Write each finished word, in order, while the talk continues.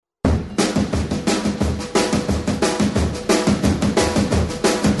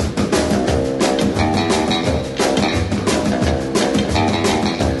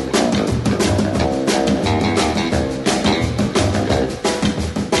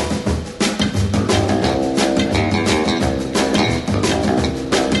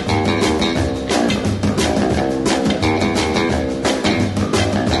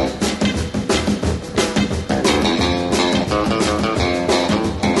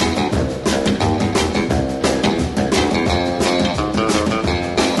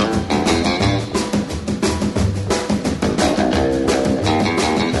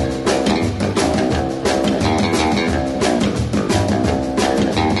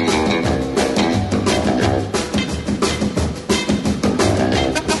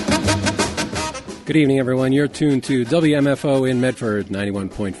Good evening, everyone. You're tuned to WMFO in Medford,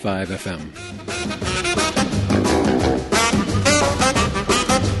 91.5 FM.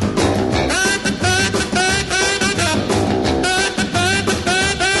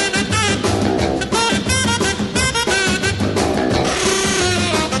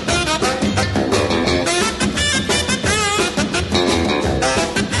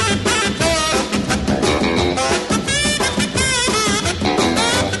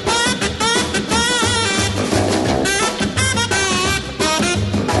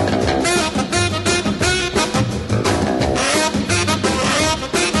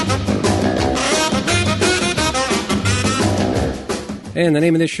 And the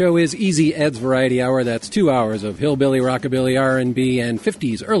name of this show is Easy Ed's Variety Hour. That's 2 hours of hillbilly, rockabilly, R&B, and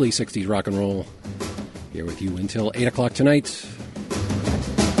 50s, early 60s rock and roll. Here with you until 8 o'clock tonight.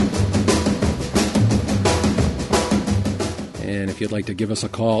 And if you'd like to give us a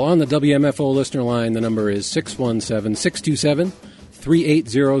call on the WMFO listener line, the number is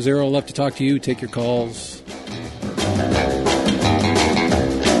 617-627-3800. Love to talk to you. Take your calls.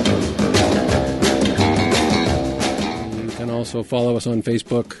 Also follow us on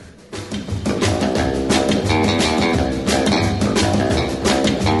Facebook.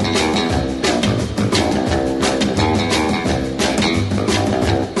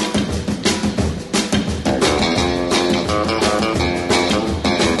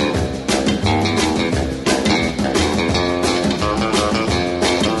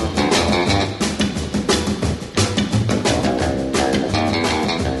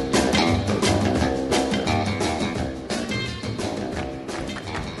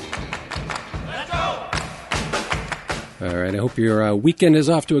 Your weekend is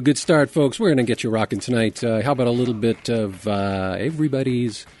off to a good start, folks. We're going to get you rocking tonight. How about a little bit of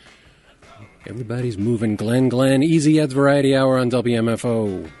everybody's moving Glenn. Easy Ed's Variety Hour on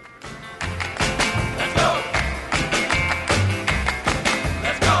WMFO. Let's go.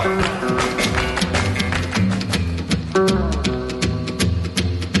 Let's go.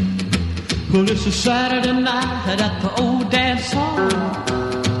 Well, it's a Saturday night at the old dance hall.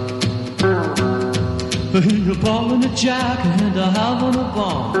 You're balling a jack and having a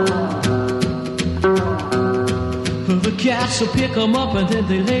ball. The cats will pick 'em up and then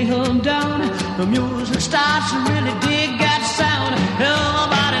they lay 'em down. The music starts to really dig that sound.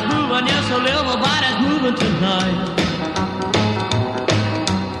 Everybody's moving, yes, well, everybody's moving tonight.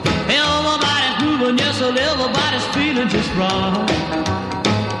 Everybody's moving, yes, well, everybody's feeling just right.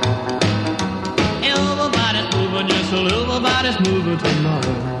 Everybody's moving, yes, well, everybody's moving tonight.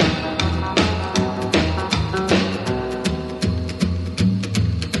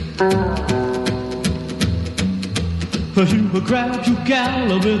 You will grab your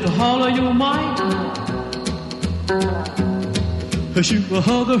gal with all of your might. You will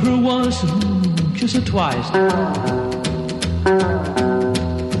hug her once and kiss her twice.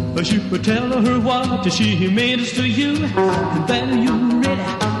 You will tell her what she means to you. And then you're ready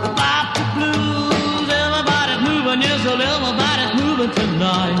about the blues. Everybody's moving, yes, well, everybody's moving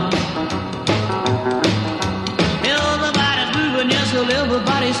tonight. Everybody's moving, yes, well,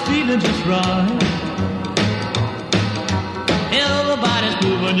 everybody's feeling just right. Everybody's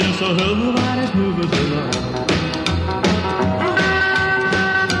moving, yes, so everybody's moving tonight.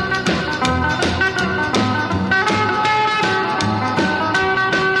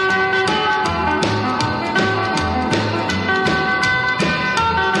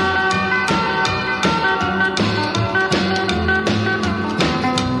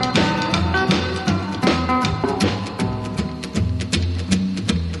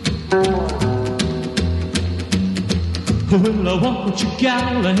 Well, I want you,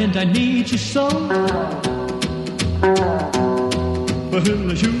 gal, and I need you so. Well,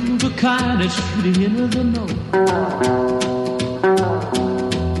 you're the kind that's really in the know.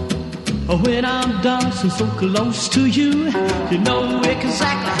 When I'm dancing so close to you, you know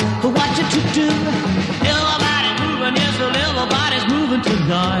exactly what you to do. Everybody's moving, yes, well, everybody's moving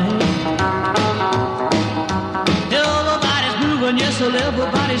tonight. Everybody's moving, yes, well,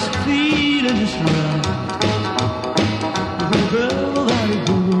 everybody's feeling just right.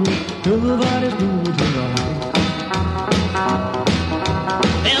 Everybody's moving tonight.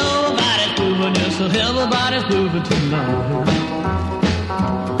 Everybody's moving, yes, so everybody's moving tonight.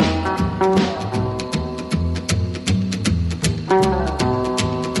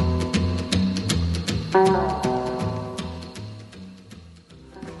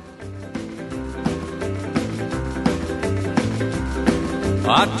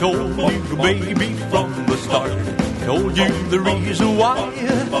 I told you, baby, from the start. Told you the reason why.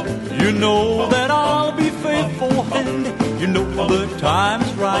 You know that I'll be faithful and You know the time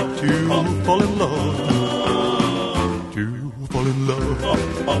is right to fall in love. To fall in love.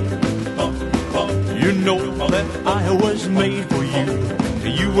 You know that I was made for you.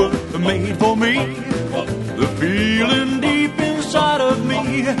 You were made for me. The feeling deep inside of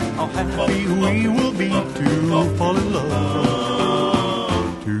me, how happy we will be to fall in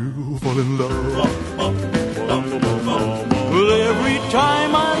love. To fall in love. Well, every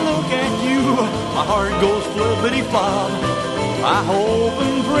time I look at you, my heart goes flippity-flop. I hope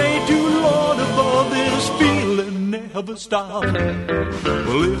and pray to Lord above, this feeling never stop.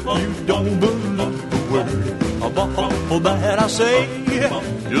 Well, if you don't believe a word about all that I say,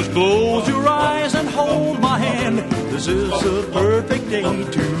 just close your eyes and hold my hand. This is a perfect day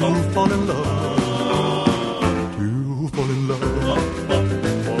to fall in love. To fall in love.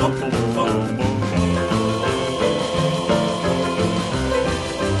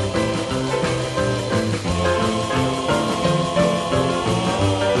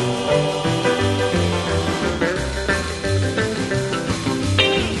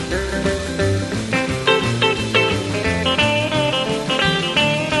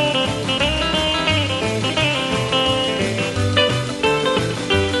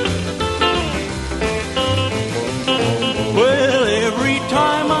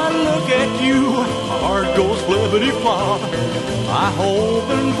 I hope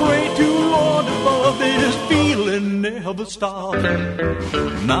and pray to Lord above, this feeling never stop.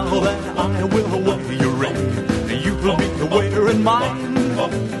 Now that I will wear your ring, you will be wearing mine.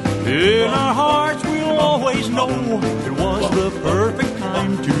 In our hearts we'll always know it was the perfect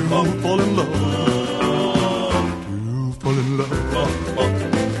time to fall in love. To fall in love.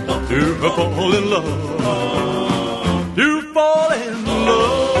 To fall in love. To fall in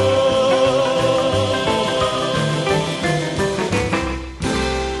love.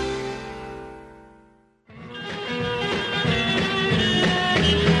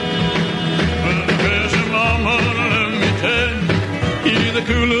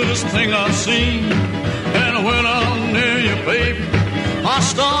 Coolest thing I've seen, and when I'm near you, baby, I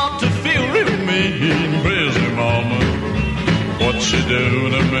start to feel real mean. Crazy mama, what you do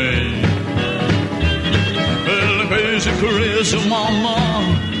to me? Well, crazy, crazy mama,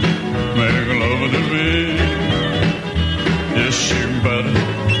 make love to me. Yes, you better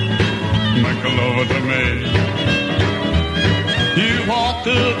make love to me. You walk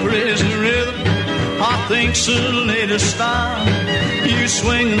the crazy rhythm, I think's a latest style. You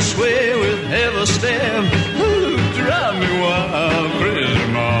swing and sway with every step. Ooh, drive me wild, crazy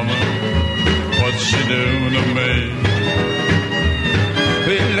mama. What you doing to me?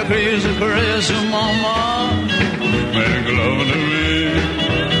 Well, crazy, crazy mama, make love to me.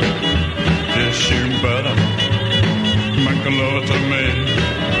 Yes, you better make love to me.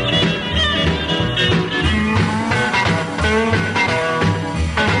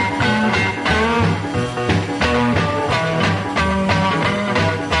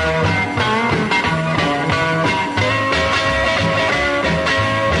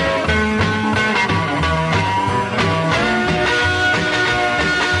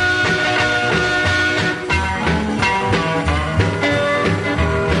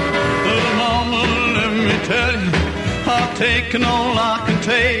 Taking all I can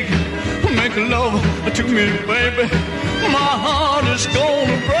take, make love to me, baby. My heart is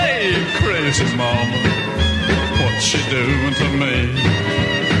gonna break, crazy mama. What you doing to me?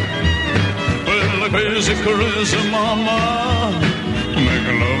 Well, crazy, crazy mama, make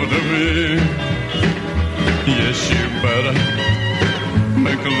love to me. Yes, you better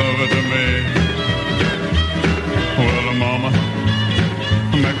make love to me. Well, mama,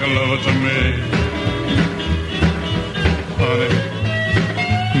 make love to me. Honey,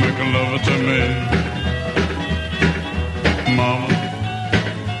 make love to me. Mama,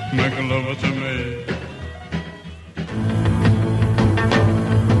 make love to me.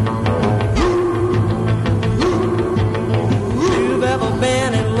 You've ever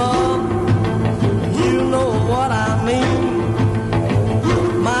been in love, you know what I mean.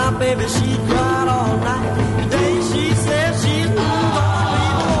 My baby, she cried all night. Today she says she's moved on.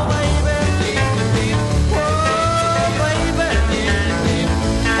 Oh, baby,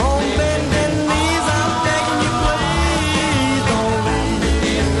 on bending knee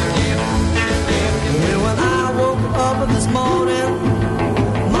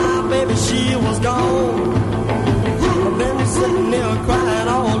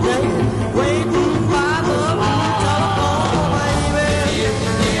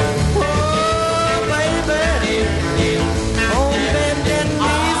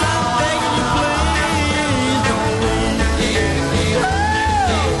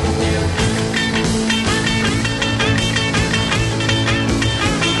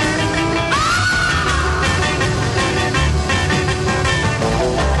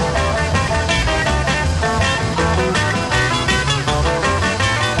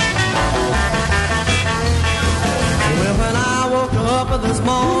this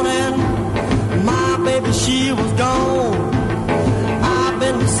morning, my baby, she was gone. I've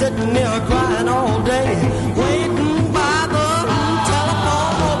been sitting here crying all day, waiting by the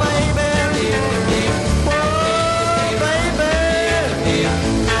telephone, oh baby. Oh baby,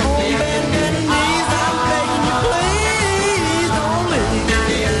 on bending knees, I'm begging you, please don't leave.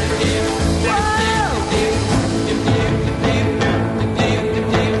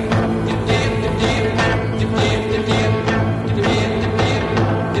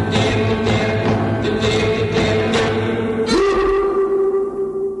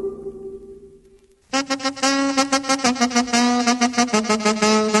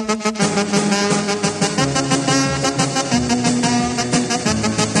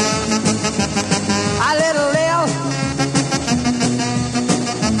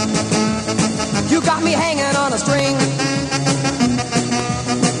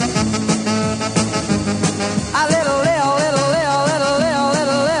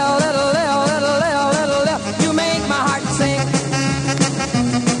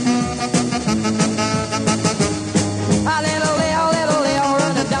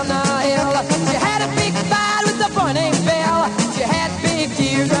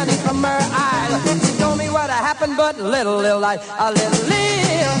 A little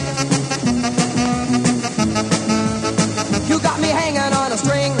Lil, you got me hanging on a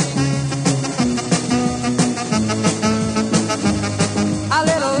string. A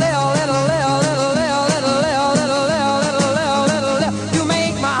little Lil, little Lil, little Lil, little Lil, little Lil, little Lil, little Lil, you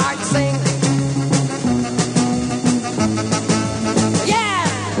make my heart sing. Yeah.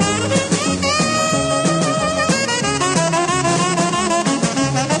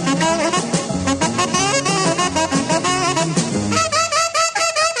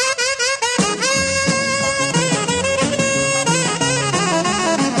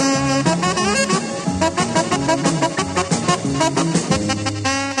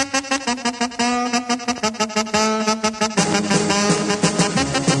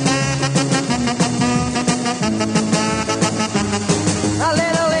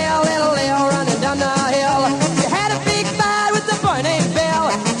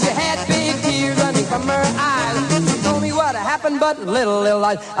 Little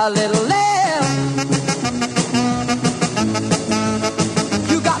light, a little Lil,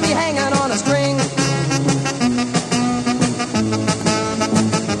 you got me hanging on a string.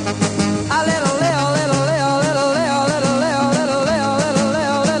 A little Lil, little Lil, little Lil, little Lil, little Lil, little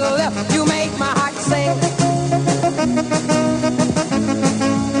Lil, little Lil, you make my heart sing.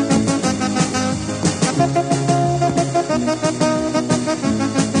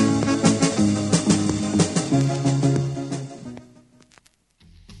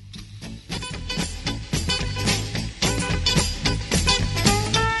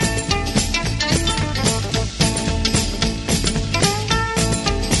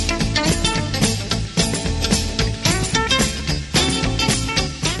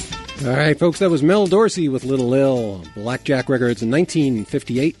 All right, folks, that was Mel Dorsey with Little Lil, Blackjack Records in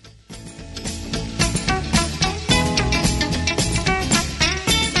 1958.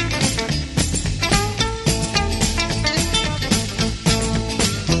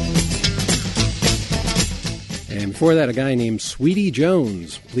 And before that, a guy named Sweetie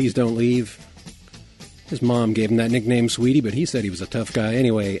Jones, Please Don't Leave. His mom gave him that nickname, Sweetie, but he said he was a tough guy.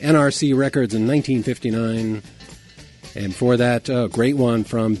 Anyway, NRC Records in 1959. And before that, a great one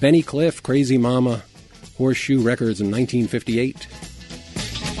from Benny Cliff, Crazy Mama, Horseshoe Records in 1958.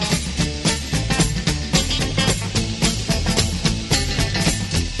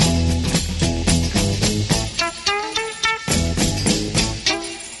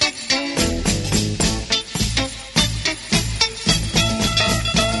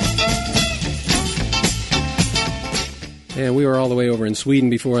 And we were all the way over in Sweden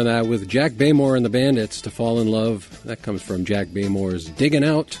before that with Jack Baymore and the Bandits, To Fall in Love. That comes from Jack Baymore's Diggin'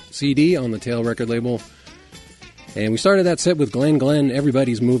 Out CD on the Tail record label. And we started that set with Glenn Glenn,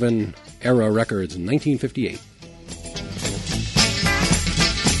 Everybody's Movin' Era Records in 1958.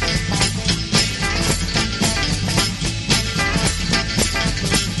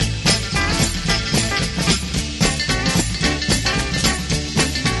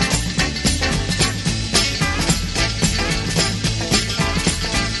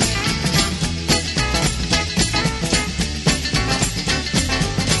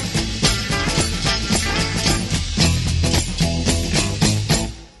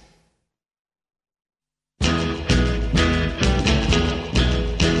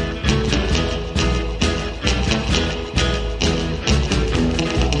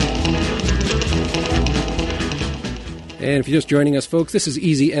 And if you're just joining us, folks, this is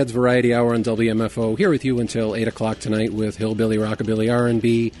Easy Ed's Variety Hour on WMFO, here with you until 8 o'clock tonight with Hillbilly, Rockabilly,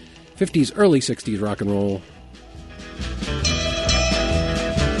 R&B, 50s, early 60s rock and roll.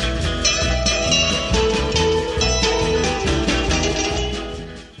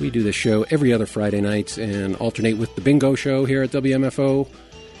 We do this show every other Friday night and alternate with the Bingo Show here at WMFO.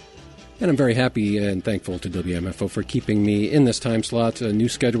 And I'm very happy and thankful to WMFO for keeping me in this time slot. A new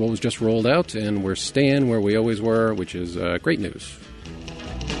schedule was just rolled out, and we're staying where we always were, which is great news.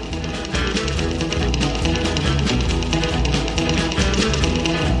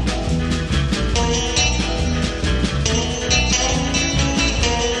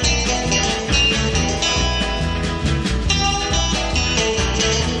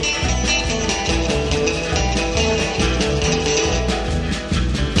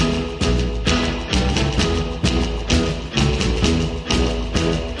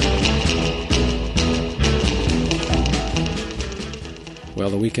 Well,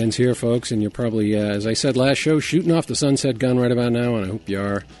 the weekend's here, folks, and you're probably, as I said last show, shooting off the sunset gun right about now, and I hope you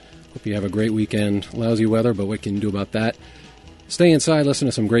are. Hope you have a great weekend. Lousy weather, but what can you do about that? Stay inside, listen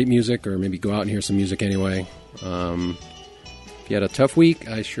to some great music, or maybe go out and hear some music anyway. If you had a tough week,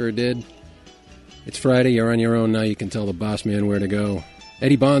 I sure did. It's Friday, you're on your own now, you can tell the boss man where to go.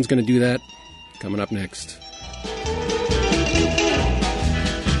 Eddie Bond's going to do that, coming up next.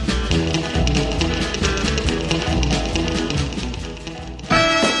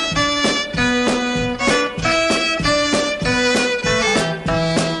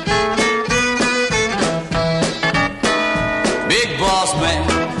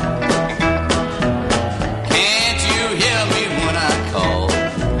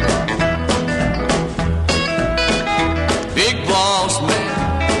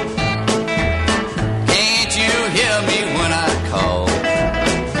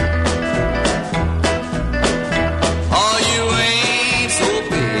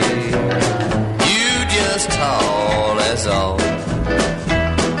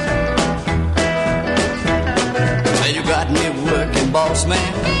 Boss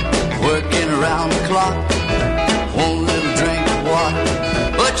man, working around the clock. Want a little drink of water,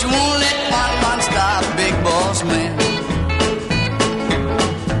 but you won't let one stop, big boss man.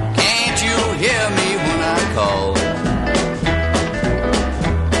 Can't you hear me when I call?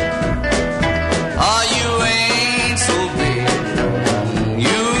 Oh, you ain't so big,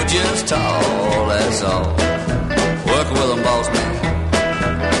 you just tall, that's all. Working with them, boss man.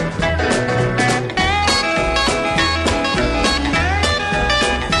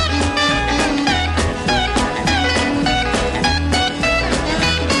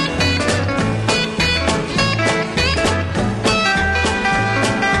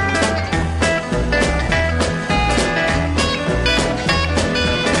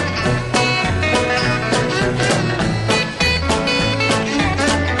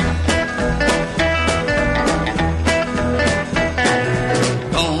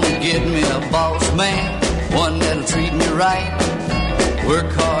 Right.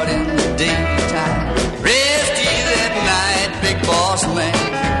 Work hard in the daytime, rest easy at night, big boss man.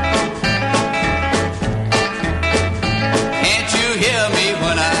 Can't you hear me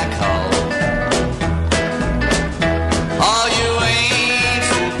when I call? Oh, you ain't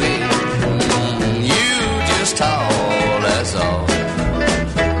so big, you just tall, that's all.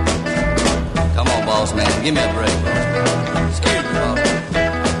 Come on, boss man, give me a break, boss man. Excuse me, boss man.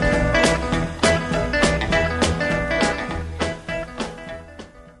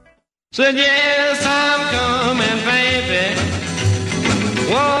 Said yes, I'm coming, baby.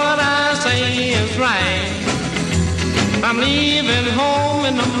 What I say is right. I'm leaving home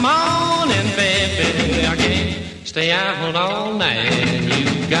in the morning, baby. I can't stay out all night.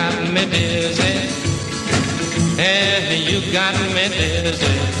 You got me dizzy. Hey, you got me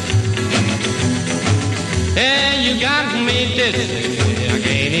dizzy. Hey, you got me dizzy. I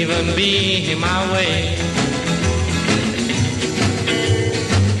can't even be my way.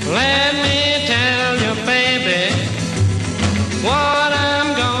 Let me tell you, baby, what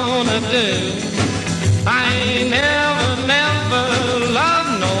I'm gonna do. I ain't never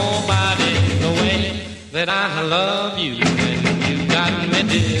loved nobody the way that I love you. And you got me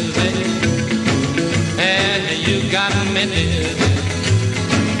dizzy, and you got me dizzy,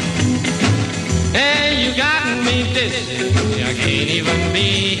 and you got me dizzy. I can't even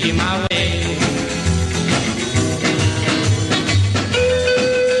be my way.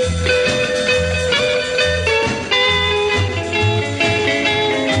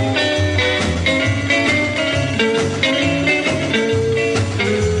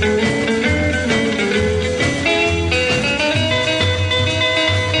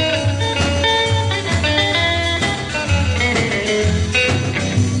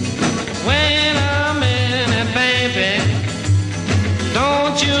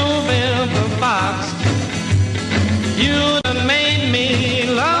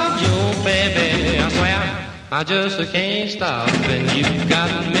 I just can't stop, and you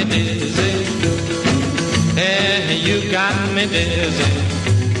got me dizzy. Yeah, you got me dizzy.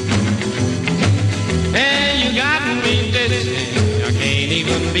 Yeah, you got me dizzy. I can't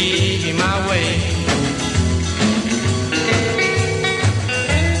even be my way.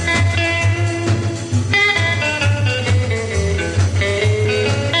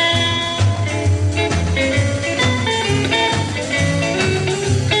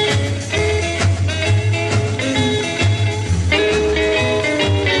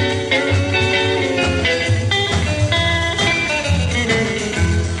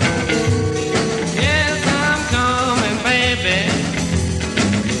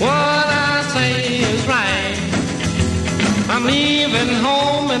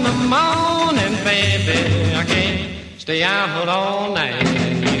 Stay out all night,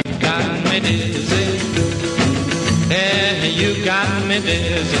 and you got me dizzy. Yeah, you got me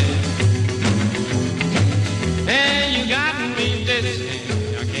dizzy. Yeah, you got me dizzy.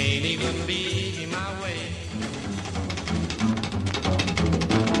 I can't even be my way.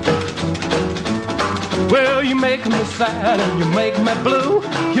 Well, you make me sad and you make me blue.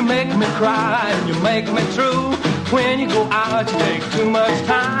 You make me cry and you make me true. When you go out, you take too much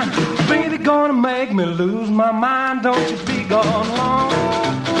time. Baby, gonna make me lose my mind. Don't you be gone long.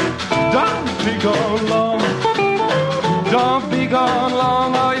 Don't be gone long. Don't be gone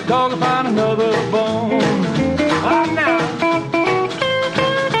long, or your dog will find another bone. Oh, now.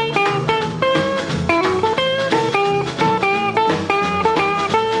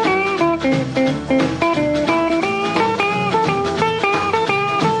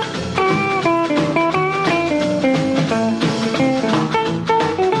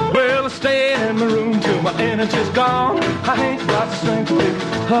 Energy's gone. I ain't got the strength to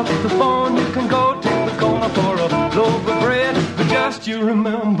pick up the phone. You can go to the corner for a loaf of bread, but just you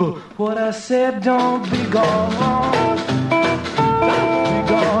remember what I said. Don't be gone long. Don't be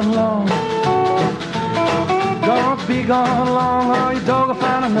gone long. Don't be gone long, or your dog will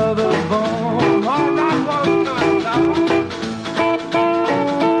find another bone. Oh, that's what I'm doing, dog.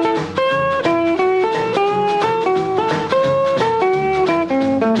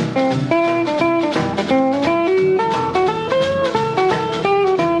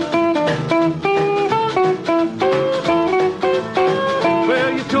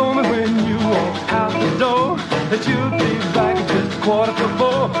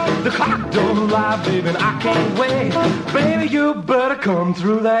 The clock don't lie, baby, and I can't wait. Baby, you better come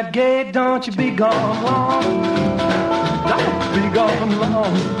through that gate. Don't you be gone long. Don't be gone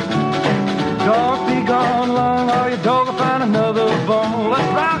long. Don't be gone long, or your dog will find another bone.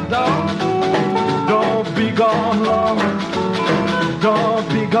 Let's rock, dog. Don't be gone long. Don't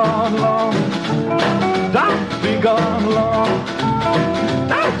be gone long. Don't be gone long.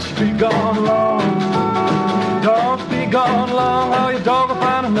 Don't you be gone long. Don't be gone long, or your dog will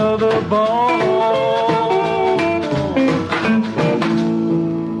find another bone.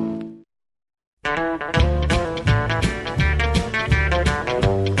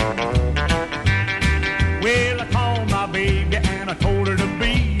 Well, I called my baby and I told her to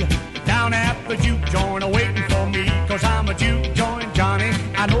be down at the juke joint waiting for me. 'Cause I'm a juke joint Johnny,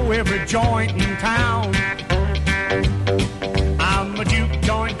 I know every joint in town. I'm a juke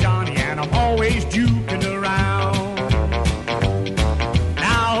joint Johnny and I'm always juking around.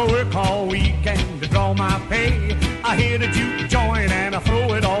 Now I work all weekend to draw my pay. I hit a juke joint and I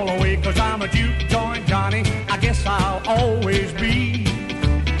throw it all away. 'Cause I'm a juke joint Johnny, I guess I'll always be.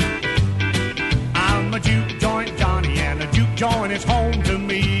 I'm a juke joint Johnny and a juke joint is home to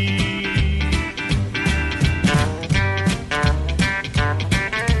me.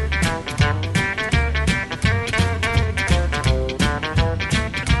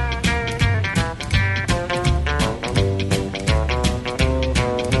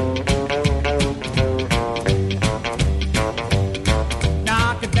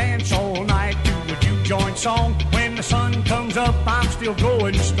 Song. When the sun comes up, I'm still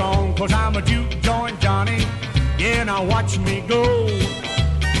going strong. 'Cause I'm a juke joint Johnny, yeah, now watch me go.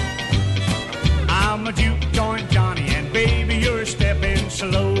 I'm a juke joint Johnny, and baby, you're stepping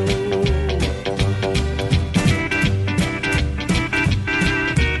slow.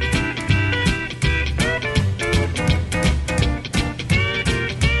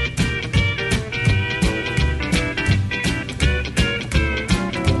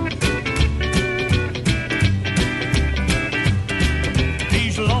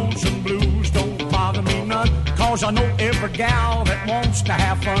 Cause I know every gal that wants to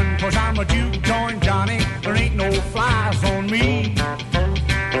have fun. 'Cause I'm a juke joint Johnny, there ain't no flies on me.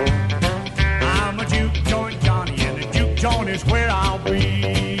 I'm a juke joint Johnny, and the juke joint is where I'll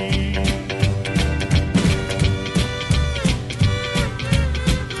be.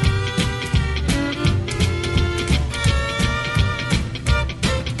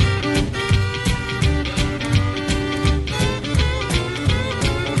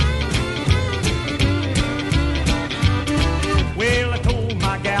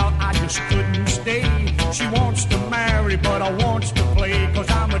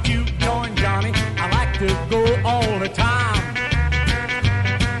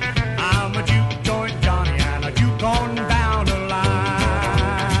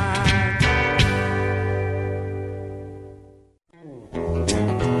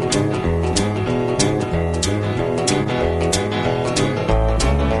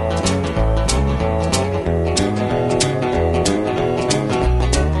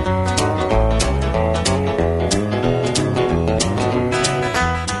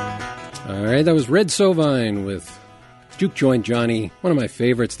 right, that was Red Sovine with Juke Joint Johnny, one of my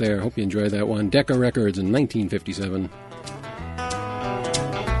favorites there. Hope you enjoyed that one. Decca Records in 1957.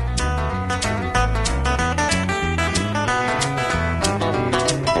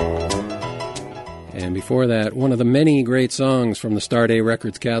 And before that, one of the many great songs from the Starday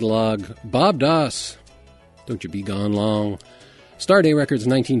Records catalog, Bob Doss, Don't You Be Gone Long. Starday Records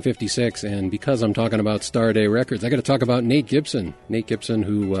 1956, and because I'm talking about Starday Records, I got to talk about Nate Gibson. Nate Gibson,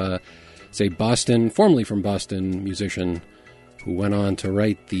 who is a Boston, formerly from Boston musician, who went on to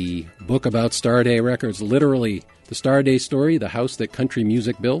write the book about Starday Records, literally the Starday Story, the house that country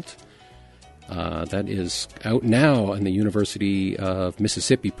music built. That is out now in the University of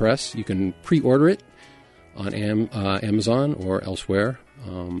Mississippi Press. You can pre-order it on Amazon or elsewhere.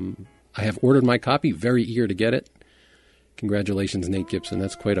 I have ordered my copy, very eager to get it. Congratulations, Nate Gibson.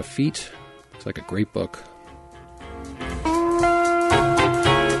 That's quite a feat. It's like a great book.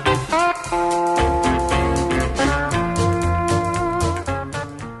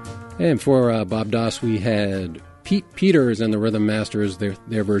 And for Bob Doss, we had Pete Peters and the Rhythm Masters,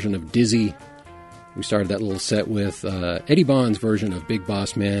 their version of Dizzy. We started that little set with Eddie Bond's version of Big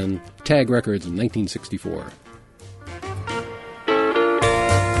Boss Man, Tag Records in 1964.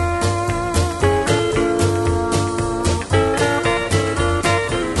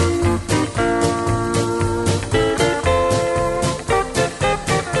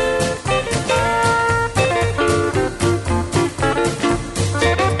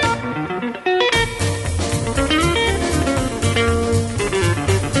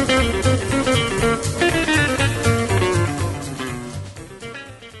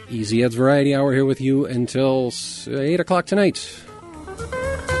 Easy Ed's Variety Hour here with you until 8 o'clock tonight.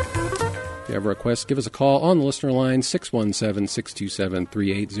 If you have a request, give us a call on the listener line,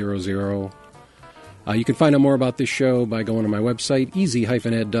 617-627-3800. You can find out more about this show by going to my website,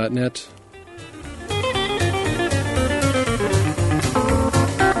 easy-ed.net.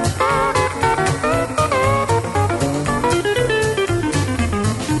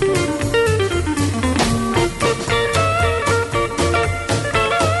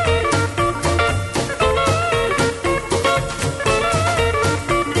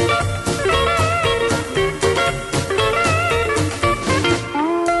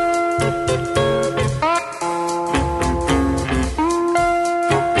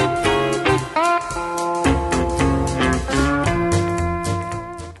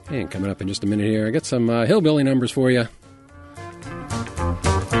 In just a minute here, I got some hillbilly numbers for you.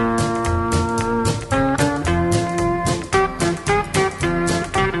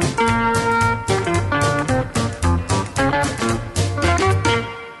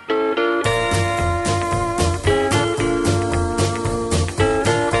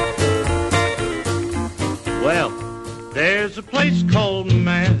 Well, there's a place called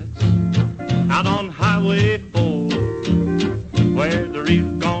Matt's out on Highway 4 where the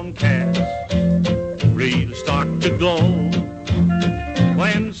real gone cats really start to glow.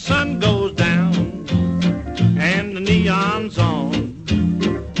 When the sun goes down and the neon's on,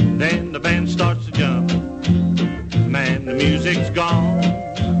 then the band starts to jump. Man, the music's gone.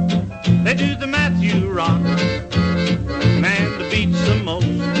 They do the Matthew rock. Man, the beat's the most.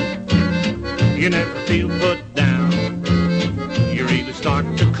 You never feel put down. You really start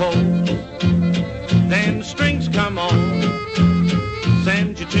to cold. Then the strings come on,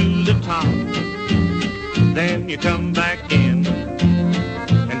 send you to the top. Then you come back in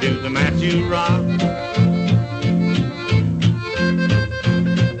and do the Matthew rock.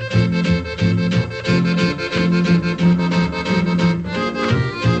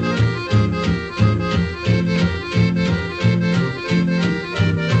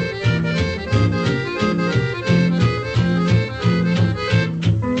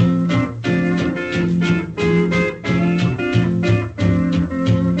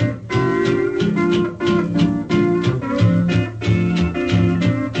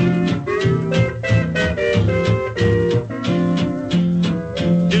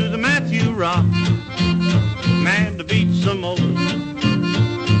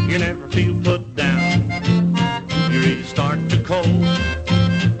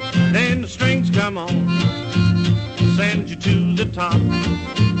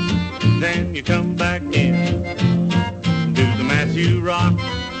 Then you come back in, do the Matthew rock.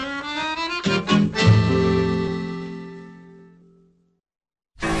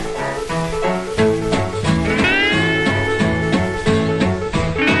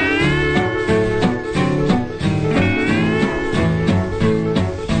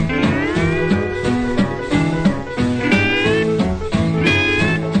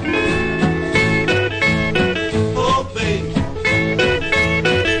 Oh baby,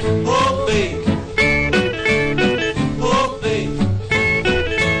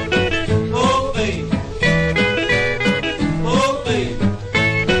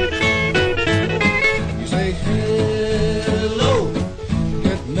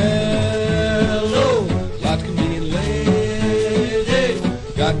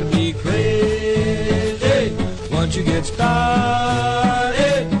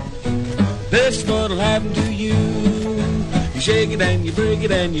 You shake it and you break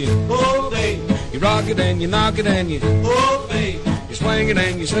it and you, oh babe. You rock it and you knock it and you, oh babe. You swing it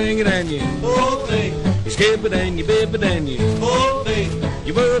and you sing it and you, oh babe. You skip it and you bip it and you, oh babe.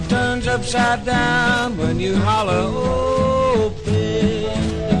 Your world turns upside down when you holler, oh babe.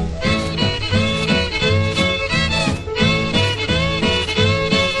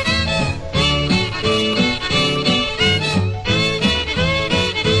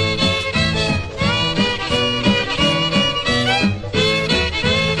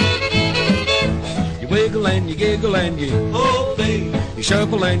 And you giggle and you, oh babe. You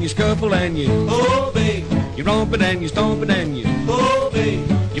shuffle and you scuffle and you, oh babe. You romp it and you stomp it and you, oh babe.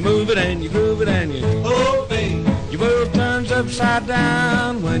 You move it and you groove it and you, oh babe. Your world turns upside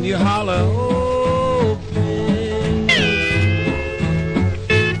down when you holler, oh babe.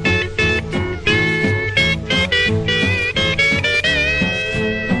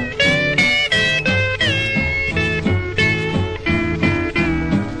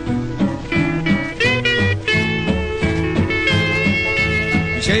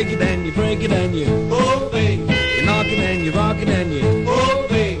 Shake it and you break it and you, oh babe. You knock it and you rock it and you, oh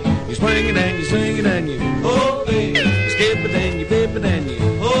babe. You swing it and you sing it and you, oh babe. You skip it and you bip it and you,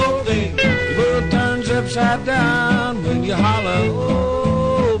 oh babe. The world turns upside down when you holler,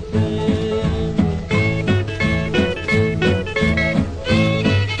 oh babe.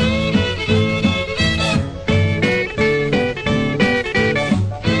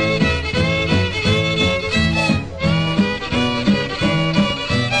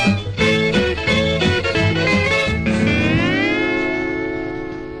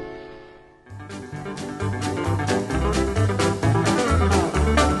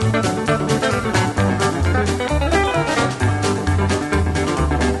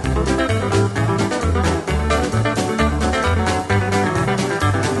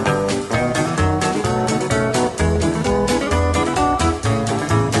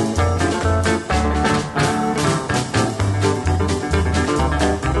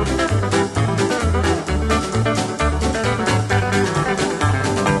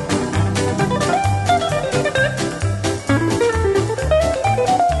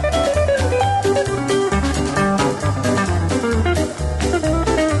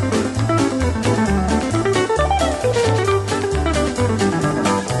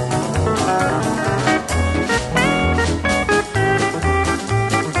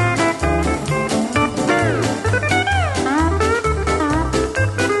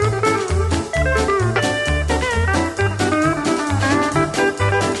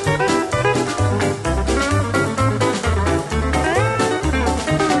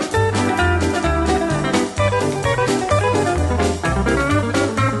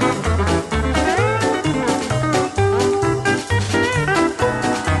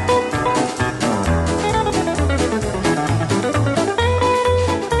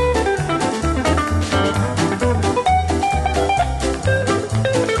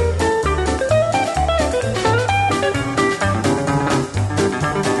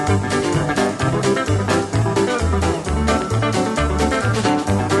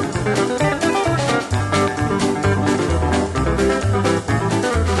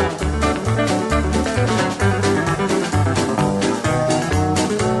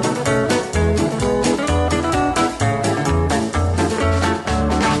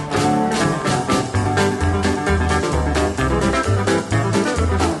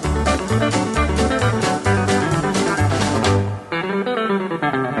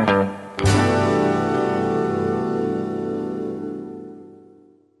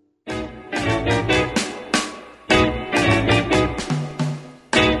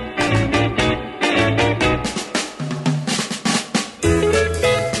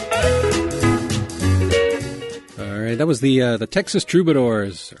 That was the Texas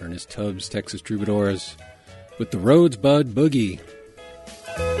Troubadours, Ernest Tubbs' Texas Troubadours, with the Rosebud Boogie.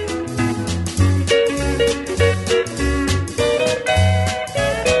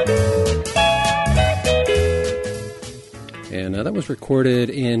 And that was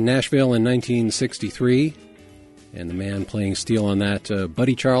recorded in Nashville in 1963. And the man playing steel on that,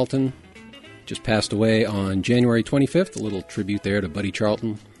 Buddy Charlton, just passed away on January 25th. A little tribute there to Buddy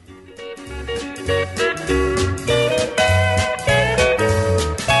Charlton.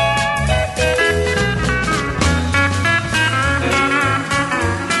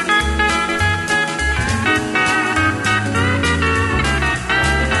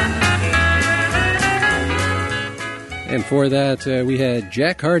 And for that, we had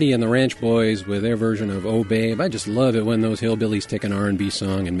Jack Hardy and the Ranch Boys with their version of Oh Babe. I just love it when those hillbillies take an R&B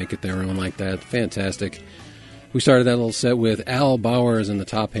song and make it their own like that. Fantastic. We started that little set with Al Bowers and the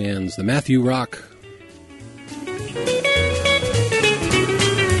Top Hands, the Matthew Rock.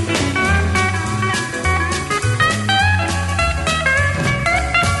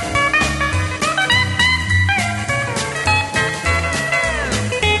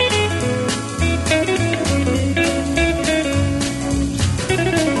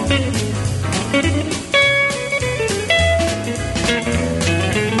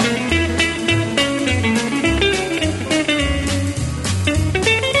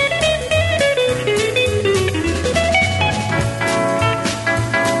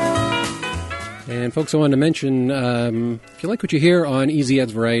 And folks, I wanted to mention, if you like what you hear on Easy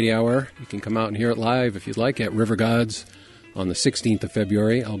Ed's Variety Hour, you can come out and hear it live if you'd like at River Gods on the 16th of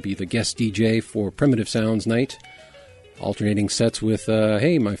February. I'll be the guest DJ for Primitive Sounds Night, alternating sets with,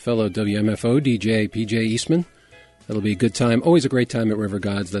 my fellow WMFO DJ, PJ Eastman. That'll be a good time. Always a great time at River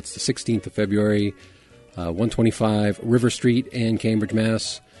Gods. That's the 16th of February, 125 River Street in Cambridge,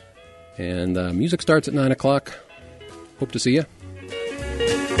 Mass. And music starts at 9 o'clock. Hope to see you.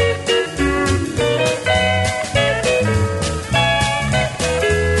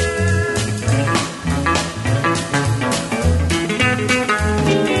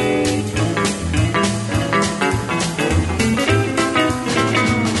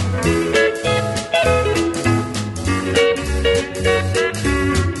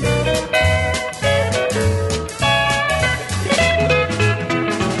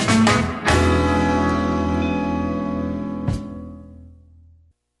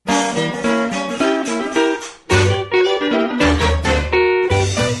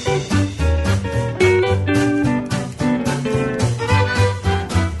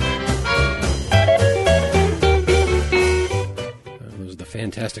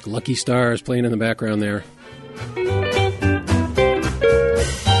 Fantastic Lucky Stars playing in the background there.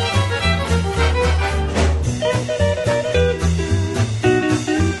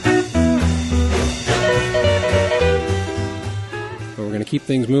 But we're going to keep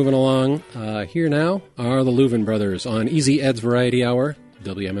things moving along. Here now are the Louvin Brothers on Easy Ed's Variety Hour,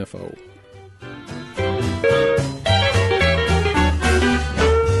 WMFO.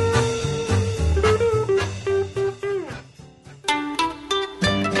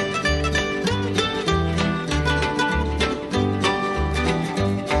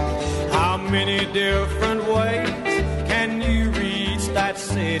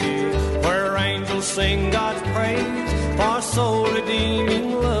 Sing God's praise for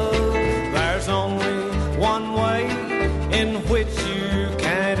soul-redeeming love. There's only one way in which you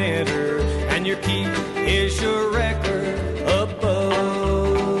can't enter, and your key is your record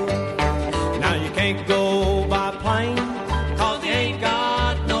above. Now you can't go by plane, cause you ain't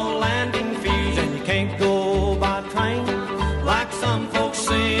got no landing fees, and you can't go by train, like some folks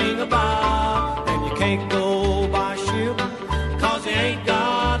sing about, and you can't go by ship, cause you ain't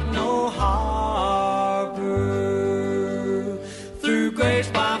got no heart.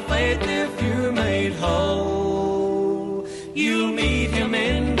 By faith, if you're made whole, you'll meet him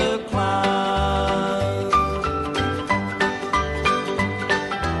in the clouds.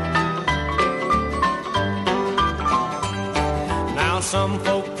 Now some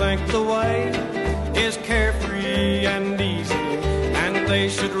folk think the way is carefree and easy, and they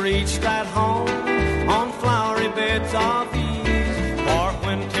should reach that home on flowery beds of ease. For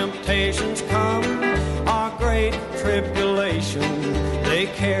when temptations come, or great tribulation, they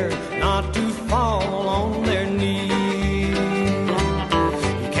care not to fall on their knees.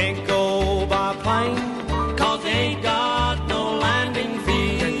 You can't go by plane, cause they ain't got no landing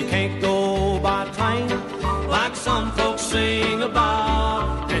fee, and you can't go by train, like some folks sing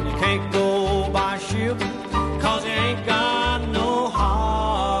about, and you can't go by ship, cause they ain't got no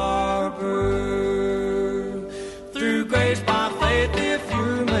harbor. Through grace by faith, if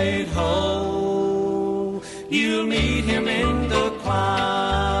you're made whole, you'll meet him in the clouds.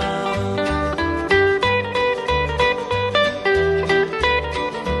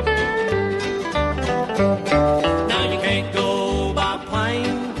 Now you can't go by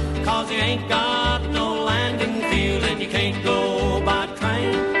plane, cause you ain't got no landing field, and you can't go by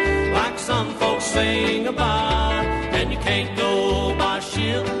train, like some folks sing about, and you can't go by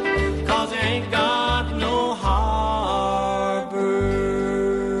ship, cause you ain't got no harbor.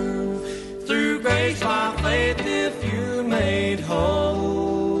 Through grace by faith, if you're made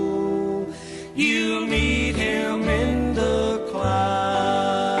whole, you'll meet him in the clouds.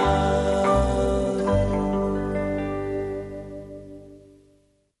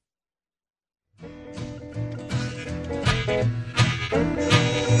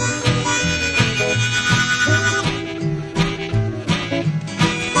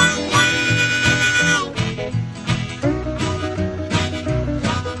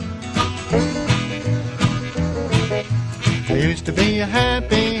 I used to be a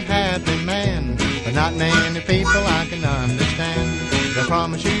happy, happy man, but not many people I can understand. They'll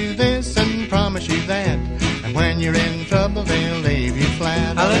promise you this and promise you that, and when you're in trouble they'll leave you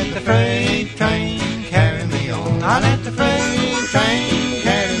flat. I let the freight train carry me on. I let the freight train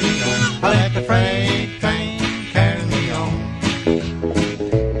carry me on. I let the freight train carry me on.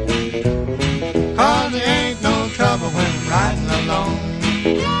 'Cause there ain't no trouble when I'm riding alone.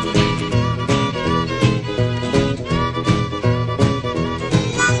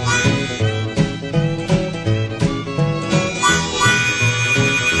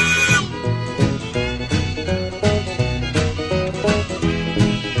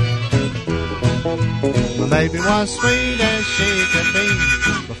 My baby was sweet as she could be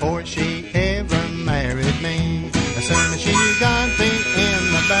before she ever married me. As soon as she got me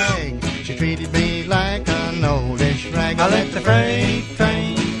in the bag, she treated me like an oldish rag. I let the freight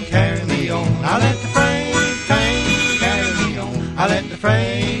train carry me on. I let the freight train carry me on. I let the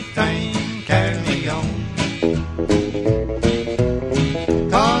freight train carry me on.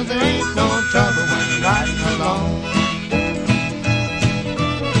 'Cause there ain't no trouble when I'm riding alone.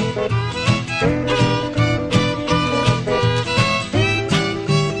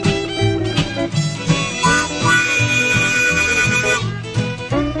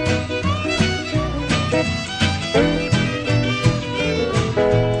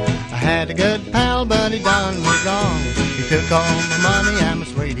 A good pal, but he done me wrong. He took all my money and my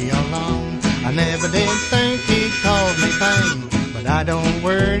sweetie along. I never did think he'd cause me pain, but I don't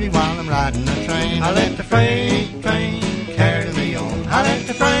worry while I'm riding the train. I let the freight train carry me on. I let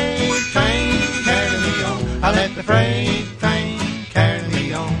the freight train carry me on. I let the freight train carry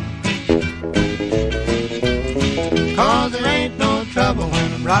me on. 'Cause there ain't no trouble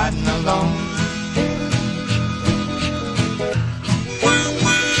when I'm riding alone.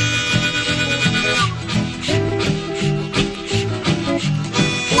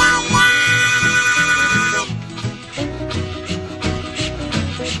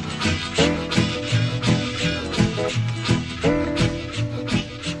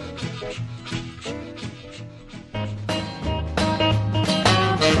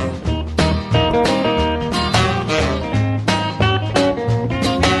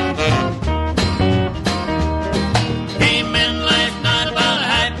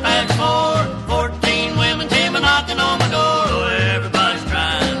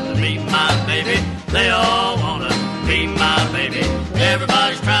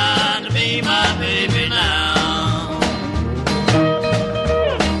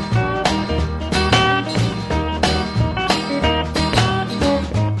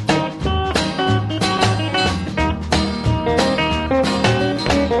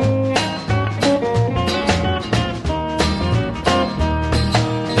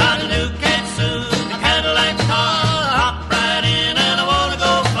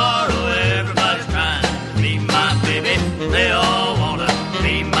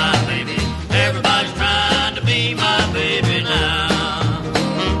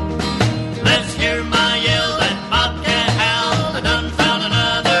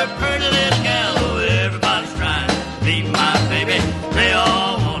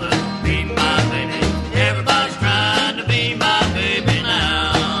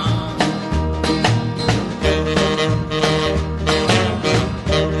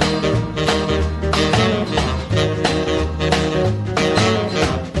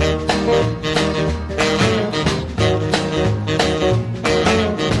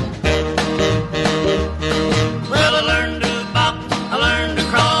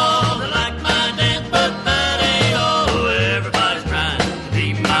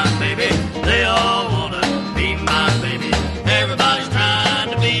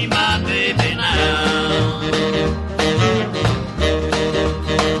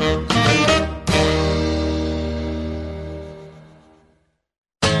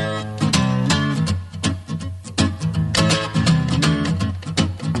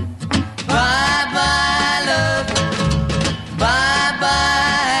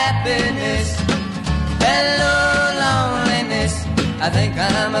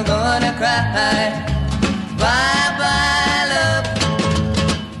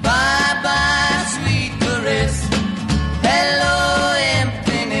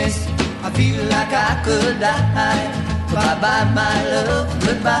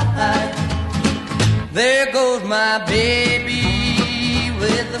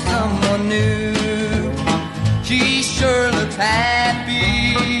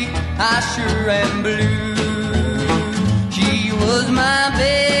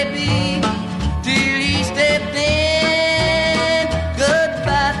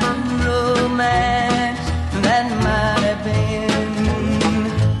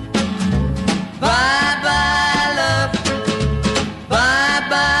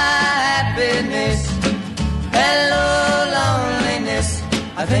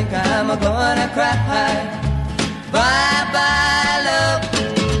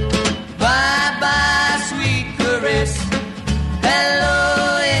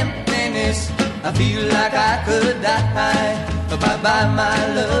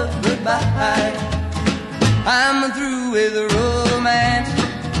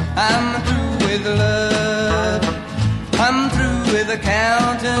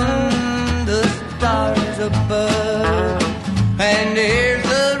 And here's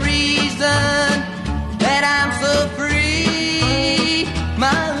the reason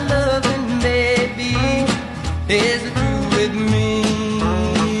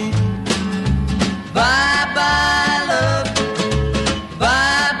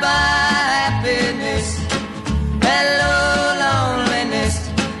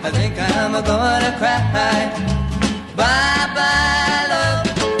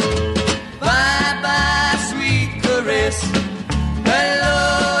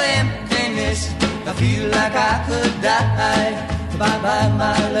feel like I could die. Bye-bye,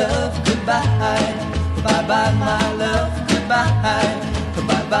 my love, goodbye. Bye-bye, my love, goodbye.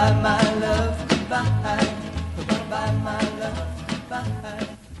 Bye-bye, my love, goodbye. Bye-bye, my love, goodbye.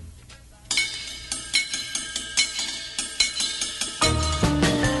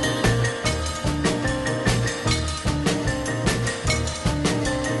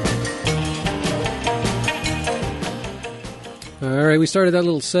 All right, we started that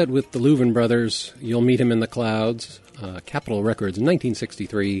little set with the Louvin Brothers. You'll Meet Him in the Clouds, Capitol Records in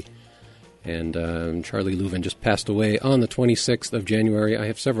 1963. And Charlie Louvin just passed away on the 26th of January. I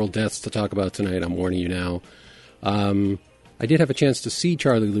have several deaths to talk about tonight, I'm warning you now. I did have a chance to see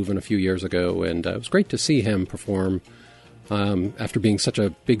Charlie Louvin a few years ago, and it was great to see him perform after being such a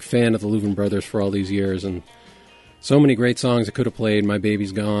big fan of the Louvin Brothers for all these years. And so many great songs I could have played. My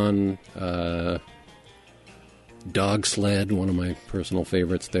Baby's Gone, Dog Sled, one of my personal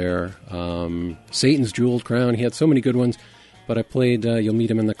favorites there. Satan's Jeweled Crown, he had so many good ones. But I played You'll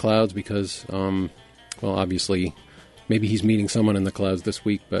Meet Him in the Clouds because, well, obviously, maybe he's meeting someone in the clouds this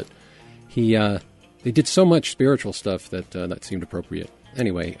week, but they did so much spiritual stuff that that seemed appropriate.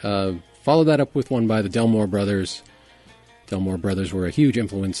 Anyway, follow that up with one by the Delmore Brothers. Delmore Brothers were a huge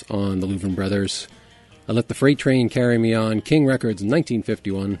influence on the Louvin Brothers. I Let the Freight Train Carry Me On, King Records in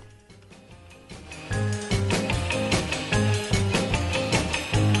 1951.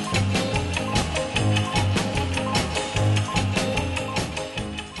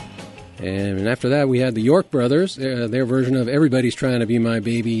 And after that, we had the York Brothers, their version of Everybody's Trying to Be My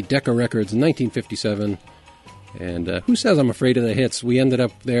Baby, Decca Records in 1957. And Who Says I'm Afraid of the Hits? We ended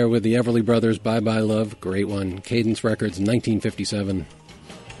up there with the Everly Brothers, Bye Bye Love, great one, Cadence Records in 1957.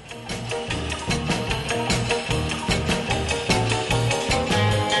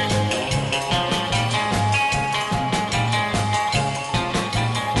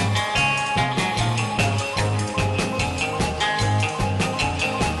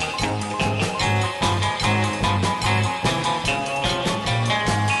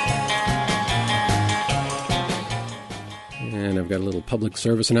 Got a little public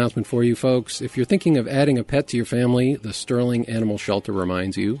service announcement for you folks. If you're thinking of adding a pet to your family, the Sterling Animal Shelter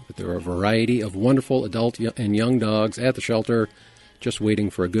reminds you that there are a variety of wonderful adult and young dogs at the shelter just waiting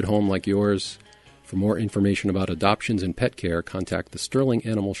for a good home like yours. For more information about adoptions and pet care, contact the Sterling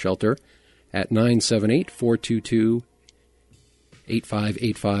Animal Shelter at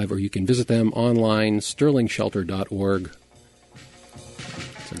 978-422-8585, or you can visit them online, sterlingshelter.org.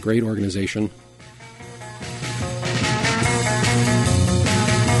 It's a great organization.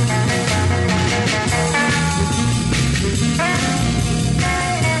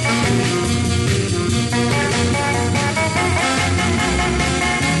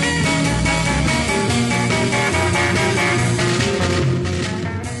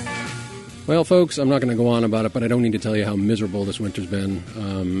 Well, folks, I'm not going to go on about it, but I don't need to tell you how miserable this winter's been.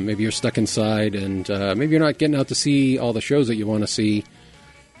 Maybe you're stuck inside, and maybe you're not getting out to see all the shows that you want to see.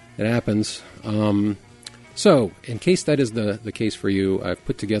 It happens. So, in case that is the case for you, I've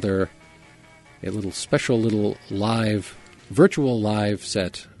put together a little special little virtual live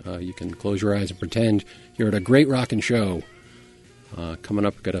set. You can close your eyes and pretend you're at a great rockin' show. Coming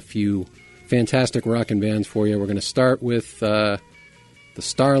up, we've got a few fantastic rockin' bands for you. We're going to start with the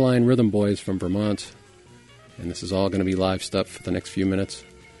Starline Rhythm Boys from Vermont. And this is all going to be live stuff for the next few minutes.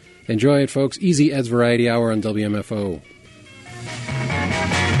 Enjoy it, folks. Easy Ed's Variety Hour on WMFO.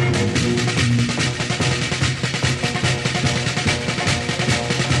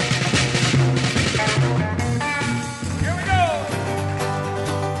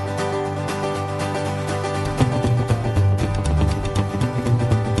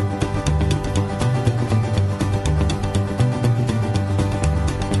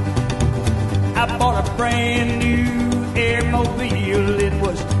 Brand new airmobile, it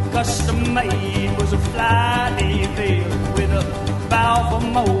was custom made, was a fly-day veil with a powerful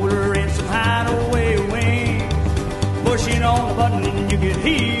motor and some hideaway wings. Pushing on the button and you could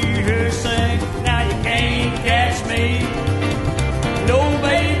hear her sing, now you can't catch me, no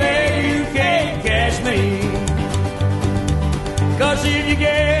baby you can't catch me, 'cause if you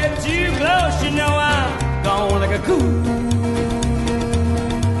get too close you know I'm gone like a cool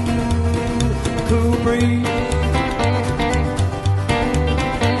breeze.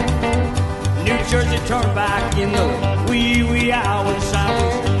 New Jersey Turnpike in the wee hours, I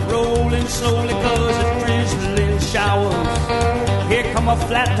was rolling slowly 'cause it's drizzling showers. Here come a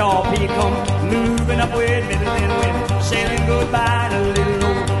flat top, he come moving up with me, then went sailing goodbye to a little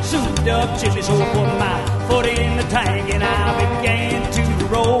old souped up chimney. So I put my foot in the tank and I began to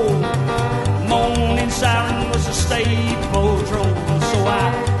roll. Moaning siren was a state patrol, so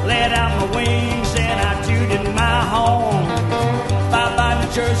I let out my wings and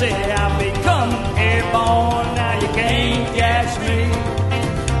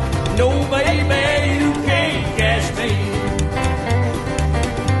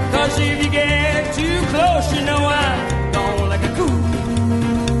 'Cause if you get too close, you know I'm gone like a cool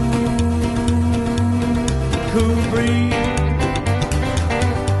breeze.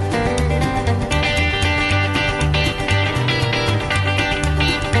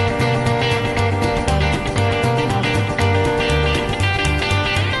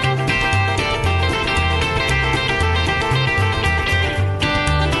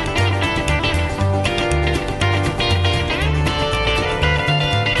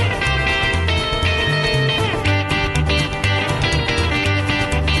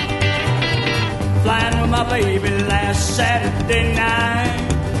 My baby last Saturday night,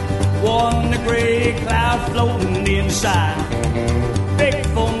 won the gray cloud floating inside, big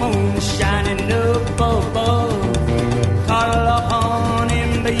full moon shining up above, cuddle up on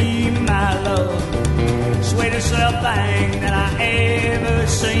him, be my love, sweetest little thing that I ever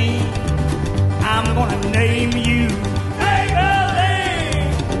seen. I'm gonna name you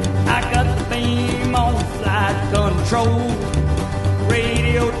Maybelline. I got the beam on flight control,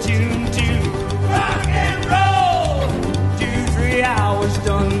 radio tuned to rock and roll. 2-3 hours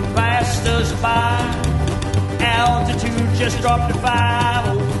done passed us by. Altitude just dropped to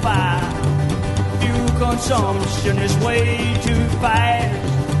 505. Fuel consumption is way too fast.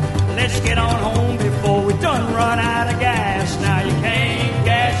 Let's get on home before we done run out of gas. Now you can't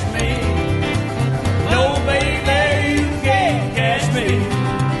gas me. No, baby, you can't gas me.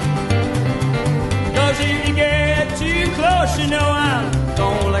 'Cause if you get too close, you know I'm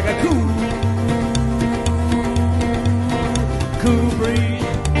gone like a cool breeze.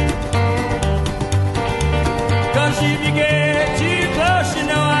 'Cause if you get too close, you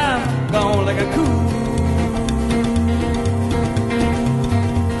know I'm gone like a cool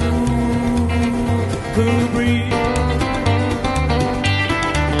breeze.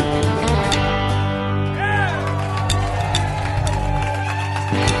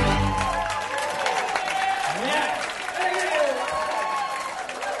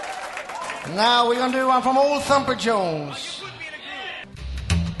 Now we're gonna do one from Old Thumper Jones.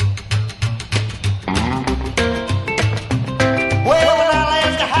 Well, when I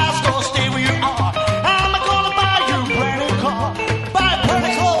left the high school, stay where you are. I'm gonna buy you a brand new car, buy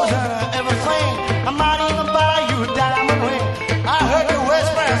pretty clothes and everything. I might even buy you a diamond ring. I heard your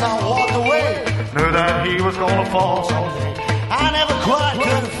whispers as I walked away, knew that he was gonna fall someday. I never quite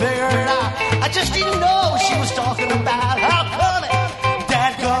could figure it out. I just didn't know what she was talking about. How come it,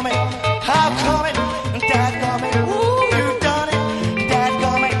 dadgummit? How come it, dadgummit? Ooh, you done it,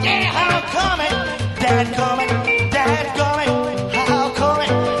 dadgummit. Yeah, how come it, dadgummit? Dadgummit, how come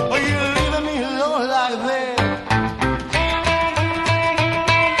it? Are you leaving me alone like this?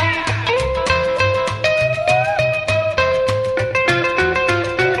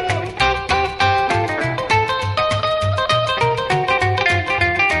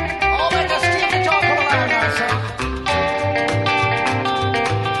 Oh, make the steam talk come around now, son.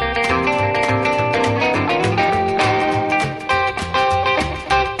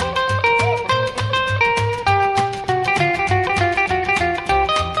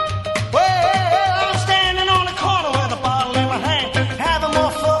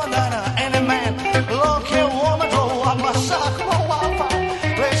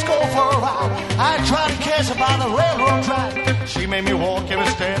 By the railroad track, she made me walk every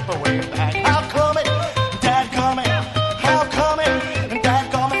step away back. How come it, dadgummit? How come it,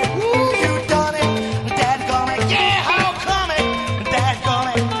 dadgummit? Ooh, you done it, dadgummit. Yeah, how come it,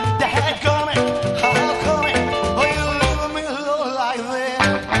 dadgummit? Dadgummit, how come it? Are you leaving me alone like this?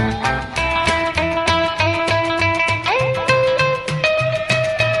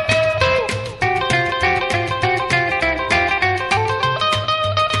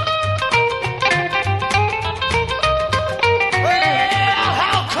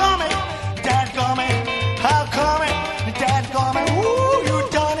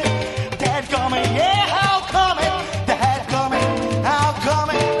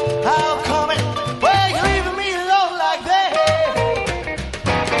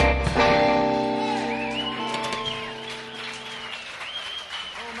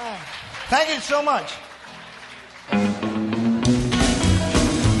 Thank you so much.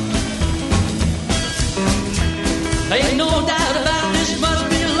 Ain't no doubt about this, must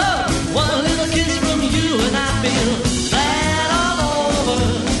be love. One little kiss from you and I feel glad all over.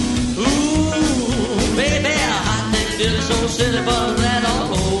 Ooh, baby, I think feeling so silly, but glad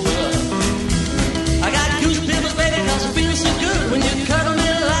all over. I got goose pimples, baby, 'cause it feels so good when you cuddle me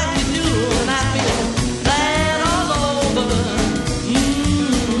like you do, and I feel glad all over.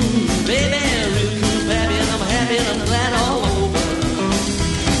 Baby, real cool,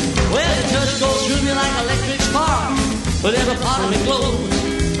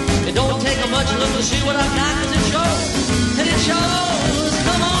 to see what I got, 'cause it shows, and it shows.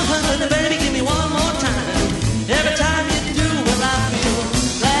 Come on, honey, baby, give me one more time. Every time you do, well, I feel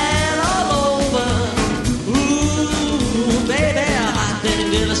glad all over. Ooh, baby, I didn't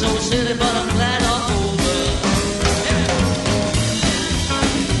feel so silly, but I'm glad all over.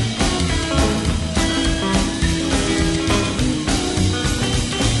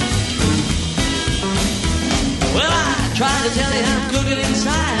 Well, I tried to tell you I'm cooking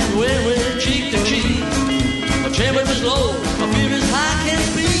inside, we're cheek to cheek. My temperature's low, my fever is high, can't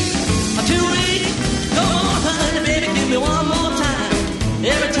speak. I'm too weak. Come on, honey, baby, give me one more time.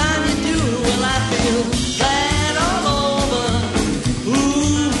 Every time you do, well, I feel glad all over.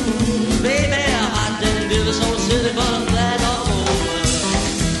 Ooh, baby, I didn't feel so silly, but I'm glad all over.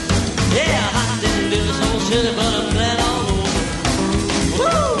 Yeah, I didn't feel so silly, but I'm glad all over.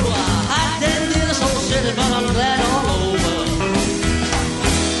 Woo, I didn't feel so silly, but I'm glad all over.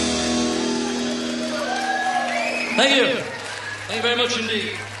 Thank you. Thank you very much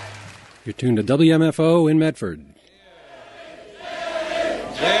indeed. You're tuned to WMFO in Medford.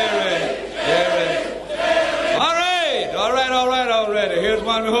 All right. Here's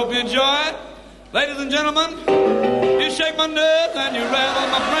one we hope you enjoy. Ladies and gentlemen, you shake my nerves and you rattle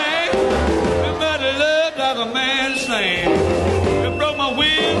my brain. Everybody loves as a man sing. You broke my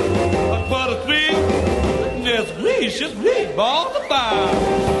wheel, but what a thrill. Just reach, balls of fire.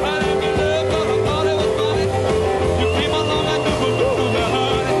 Right in your love, but I thought it was funny. You came along like a balloon,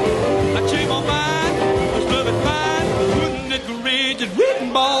 honey. I changed my mind, this love is mine. Wouldn't it great, just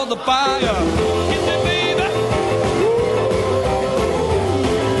reaching balls of fire. Kiss me, baby.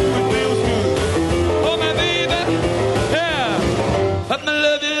 Let me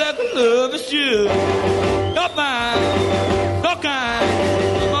love you like I love is you. You're mine, so kind.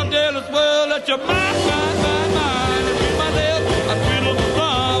 My dearest world, let your mind. If you my nails, I feel on the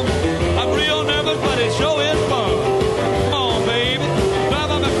thumb. I'm real nervous, but it sure is fun. Come on, baby,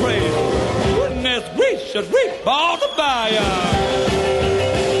 drive me crazy. Goodness gracious, reach balls of fire.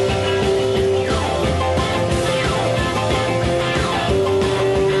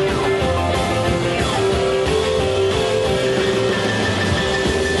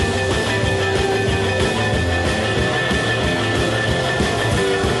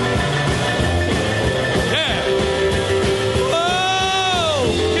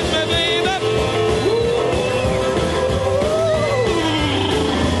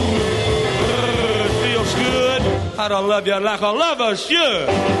 I don't love you like a lover should.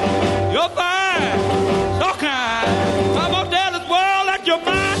 You're fine, so kind. I'm on down this world like you're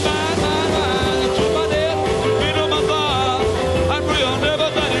mine. Shoot my death, beat on my thumb. I'm real never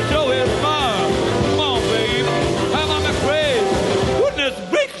that it show is fun. Come on, baby, I'm on my craze. Goodness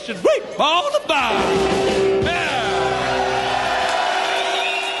gracious, great balls of fire.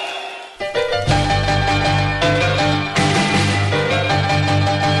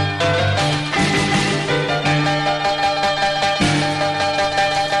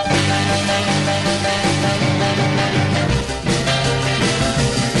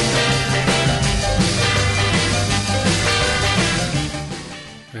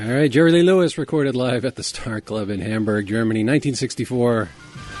 All right, Jerry Lee Lewis recorded live at the Star Club in Hamburg, Germany, 1964.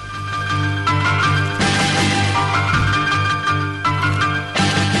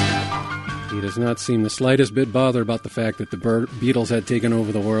 He does not seem the slightest bit bothered about the fact that the Beatles had taken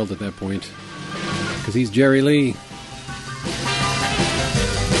over the world at that point, because he's Jerry Lee.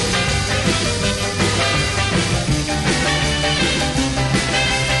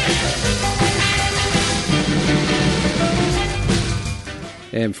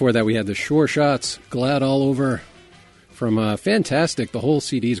 And before that, we had the Sure Shots, Glad All Over, from Fantastic. The whole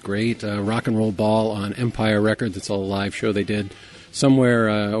CD's great. Rock and Roll Ball on Empire Records. It's a live show they did somewhere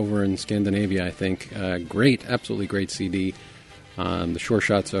over in Scandinavia, I think. Great, absolutely great CD. The Sure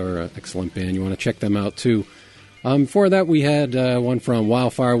Shots are an excellent band. You want to check them out, too. Before that, we had one from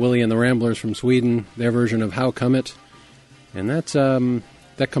Wildfire Willie and the Ramblers from Sweden, their version of How Come It. And that's...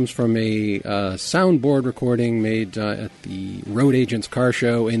 that comes from a soundboard recording made at the Road Agents Car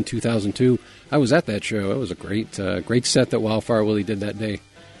Show in 2002. I was at that show. It was a great set that Wildfire Willie did that day.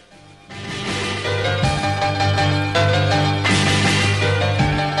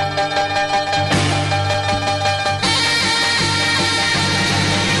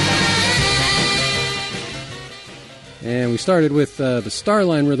 And we started with the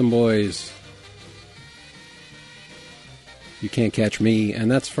Starline Rhythm Boys. You Can't Catch Me,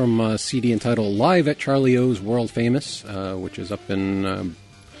 and that's from a CD entitled Live at Charlie O's World Famous, which is up in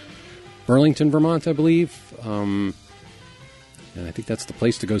Burlington, Vermont, I believe. And I think that's the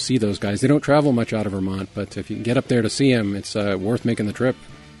place to go see those guys. They don't travel much out of Vermont, but if you can get up there to see them, it's worth making the trip.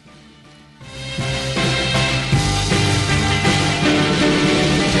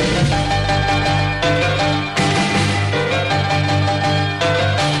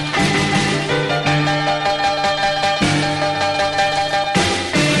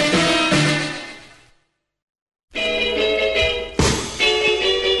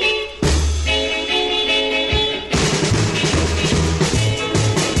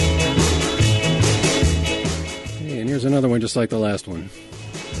 just like the last one.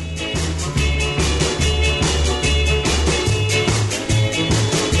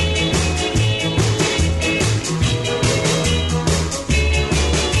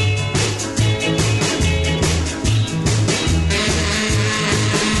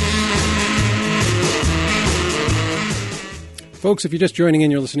 Folks, if you're just joining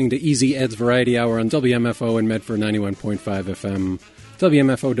in, you're listening to Easy Ed's Variety Hour on WMFO in Medford 91.5 FM,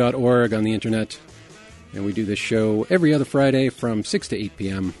 WMFO.org on the internet. And we do this show every other Friday from 6 to 8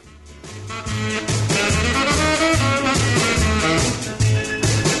 p.m.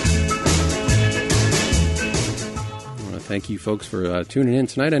 I want to thank you folks for tuning in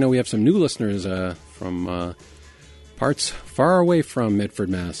tonight. I know we have some new listeners from parts far away from Medford,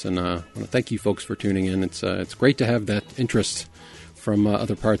 Mass. And I want to thank you folks for tuning in. It's great to have that interest from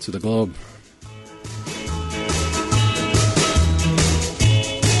other parts of the globe.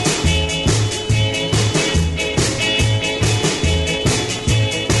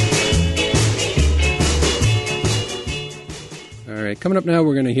 All right, coming up now,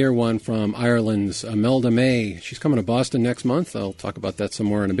 we're going to hear one from Ireland's Imelda May. She's coming to Boston next month. I'll talk about that some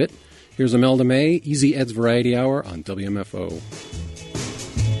more in a bit. Here's Imelda May, Easy Ed's Variety Hour on WMFO.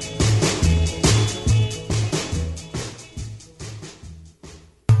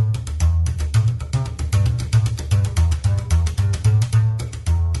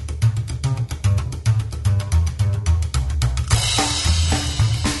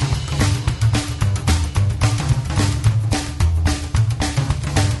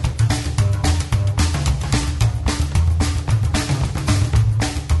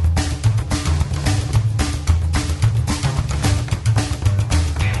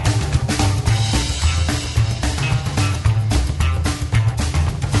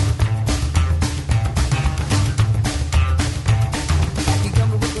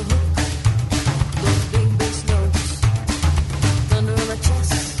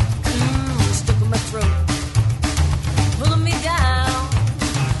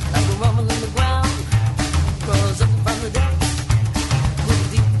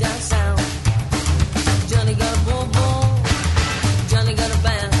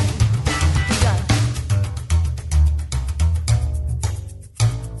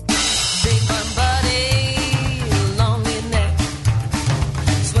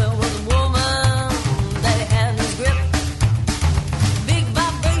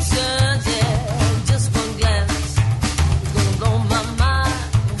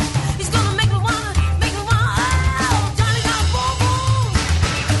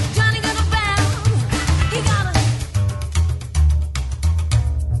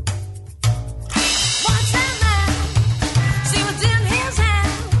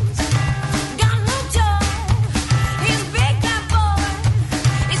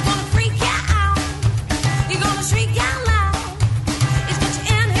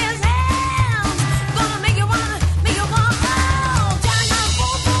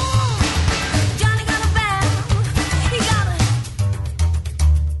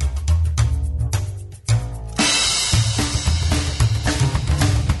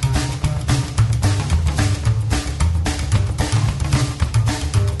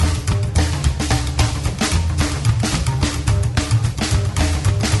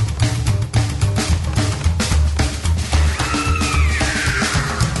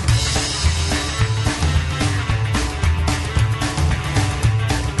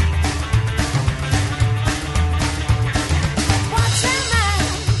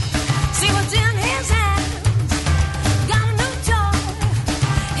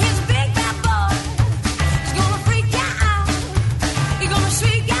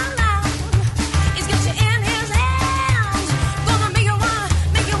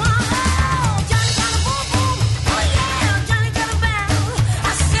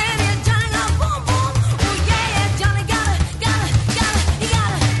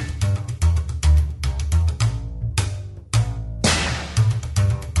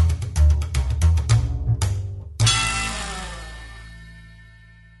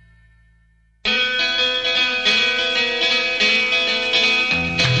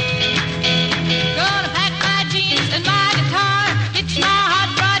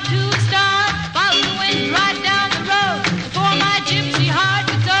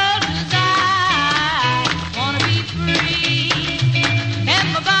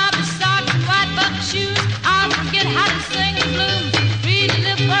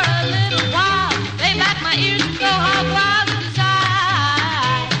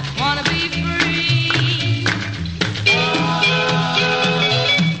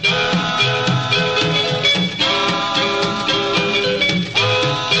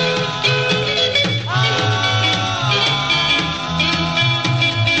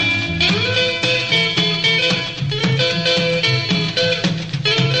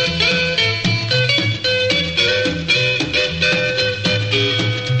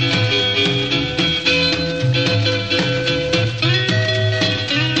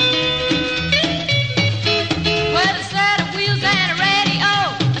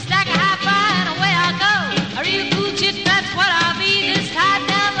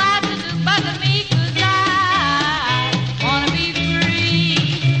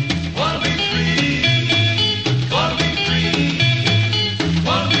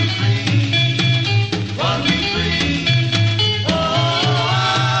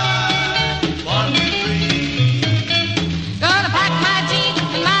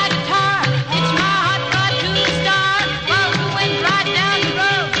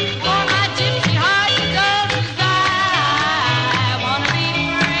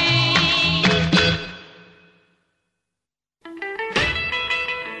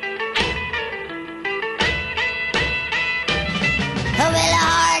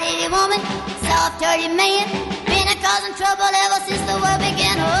 man. Been a causing trouble ever since the world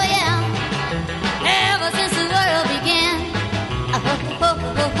began. Oh yeah, ever since the world began. A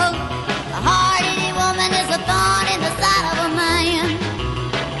hard-hitting woman is a thorn in the side of a man.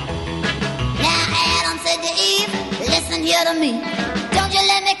 Now Adam said to Eve, listen here to me. Don't you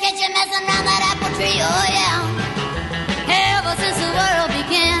let me catch you messing around that apple tree. Oh yeah, ever since the world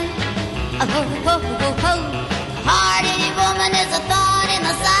began. A hard-hitting woman is a thorn in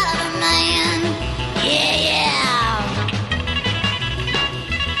the side of a man. Yeah, yeah.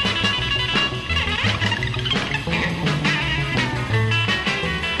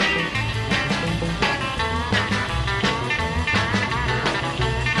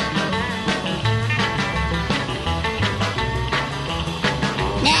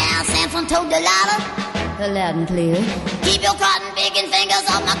 Now Samson told Delilah, loud and clear, keep your cotton picking fingers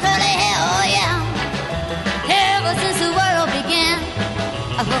off my curly hair. Oh yeah, ever since the world began.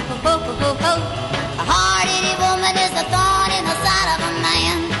 A hard-hitting woman is a thorn in the side of a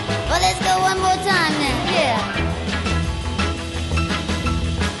man. Well, let's go one more time now. Yeah.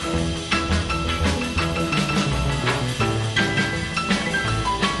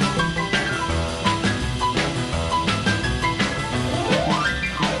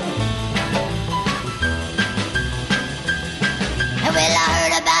 Well, I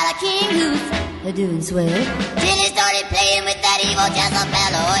heard about a king who's doing swell till he started playing with that evil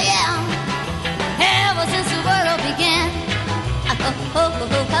Jezebel. Oh yeah, ever since the world began.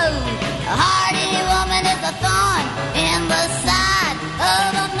 A hard-hitting woman is a thorn in the side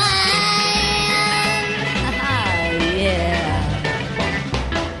of a man. Yeah.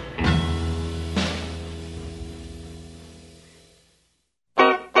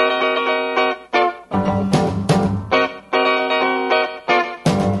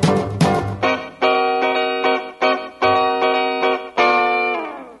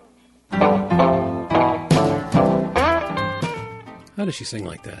 How does she sing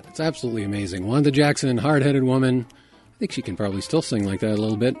like that? It's absolutely amazing. Wanda Jackson, hard-headed woman. I think she can probably still sing like that a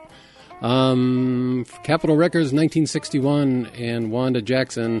little bit. Capitol Records, 1961, and Wanda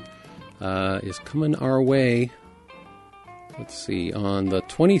Jackson is coming our way. Let's see, on the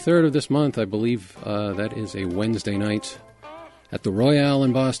 23rd of this month, I believe that is a Wednesday night at the Royale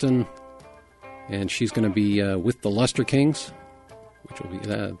in Boston. And she's going to be with the Luster Kings, which will be,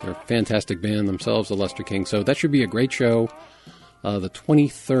 they're a fantastic band themselves, the Luster Kings. So that should be a great show. The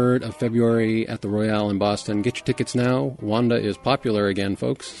 23rd of February at the Royale in Boston. Get your tickets now. Wanda is popular again,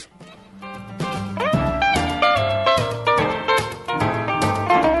 folks.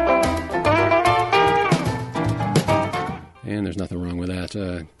 And there's nothing wrong with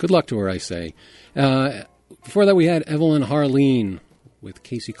that. Good luck to her, I say. Before that, we had Evelyn Harleen with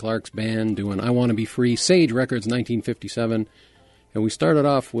Casey Clark's band doing I Want to Be Free, Sage Records, 1957. And we started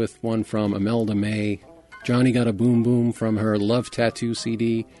off with one from Imelda May, Johnny Got a Boom Boom, from her Love Tattoo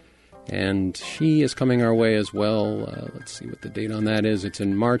CD, and she is coming our way as well. Let's see what the date on that is. It's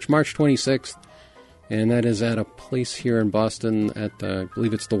in March 26th, and that is at a place here in Boston at, I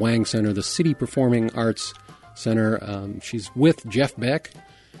believe it's the Wang Center, the City Performing Arts Center. She's with Jeff Beck,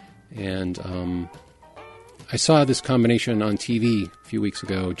 and I saw this combination on TV a few weeks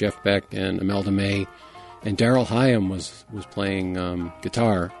ago, Jeff Beck and Imelda May, and Daryl Hyam was playing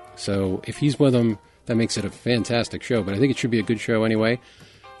guitar. So if he's with them, that makes it a fantastic show, but I think it should be a good show anyway.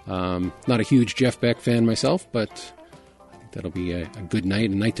 Not a huge Jeff Beck fan myself, but I think that'll be a good night,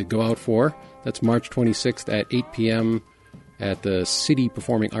 a night to go out for. That's March 26th at 8 p.m. at the City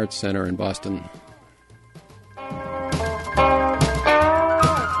Performing Arts Center in Boston.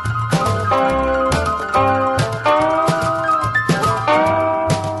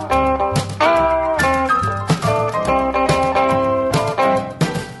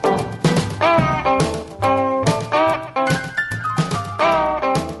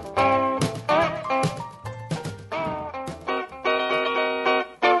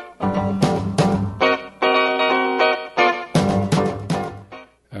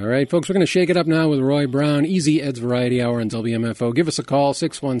 Folks, we're going to shake it up now with Roy Brown, Easy Ed's Variety Hour on WMFO. Give us a call,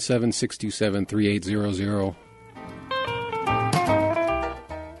 617-627-3800.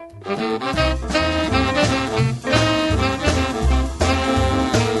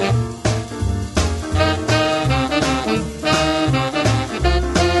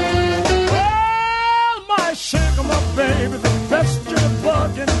 Well, my sugar, my baby, the best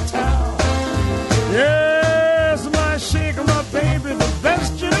jitterbug in town. Yes, my sugar, my baby, the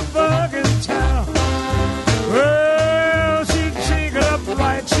best jitterbug in town. Well, she'd shake it up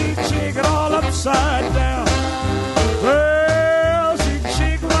right, she'd shake it all upside down. Well, she'd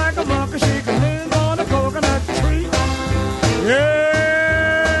shake like a monkey, shake a little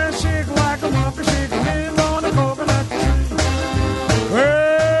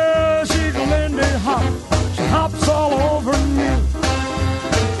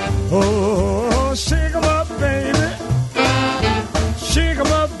Oh, shake 'em up, baby. Shake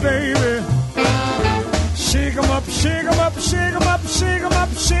 'em up, baby. Shake 'em up, shake 'em up, shake 'em up, shake 'em up,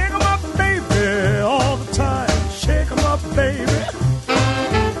 shake 'em up, baby. All the time. Shake 'em up, baby.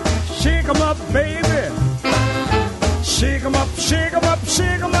 Shake 'em up, baby. Shake 'em up, shake 'em up,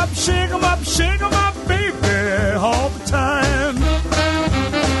 shake 'em up, shake 'em up, shake 'em up, baby. All the time.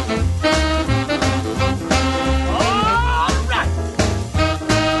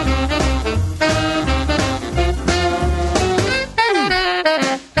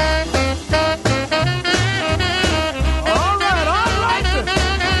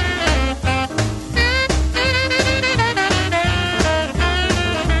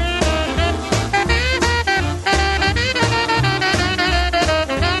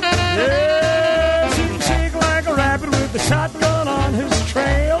 Shotgun on his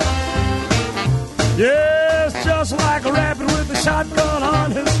trail. Yes, just like a rabbit with a shotgun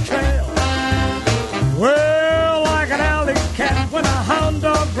on his trail. Well, like an alley cat when a hound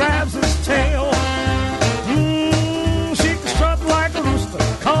dog grabs his tail. She can strut like a rooster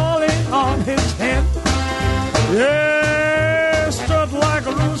calling on his hen. Yes, strut like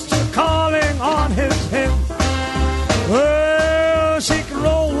a rooster calling on his hen. Well, she can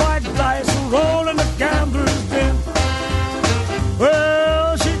roll like dice, rolling a gambler's den.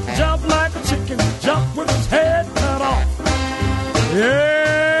 Well, she can jump like a chicken, jump with his head cut off.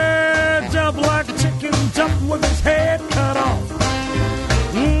 Yeah, jump like a chicken, jump with his head cut off.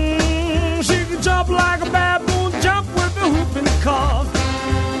 She can jump like a baboon, jump with a whooping cough.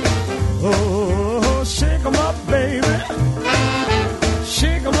 Oh, shake 'em up, baby.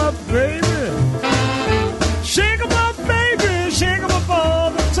 Shake 'em up, baby. Shake 'em up, baby. Shake 'em up all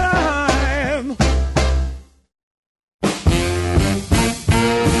the time.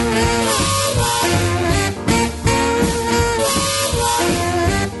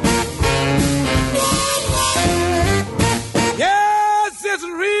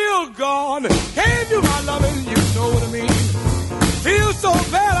 Can't do my loving, you know what I mean. Feel so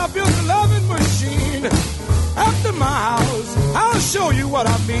bad I built a loving machine. After my house, I'll show you what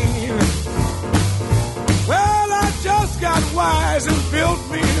I mean. Well, I just got wise and built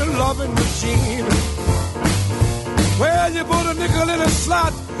me a loving machine. Well, you put a nickel in a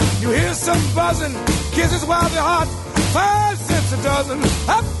slot, you hear some buzzing, kisses while they're hot, 5 cents a dozen.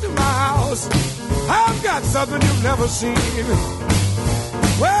 After my house, I've got something you've never seen.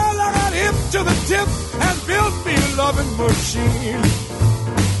 Well, I got hip to the tip and built me a loving machine.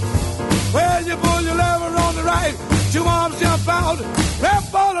 Well, you pull your lever on the right, 2 arms jump out,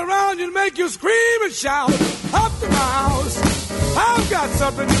 wrap all around you and make you scream and shout. Up to my house, I've got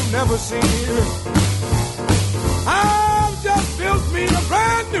something you've never seen. I've just built me a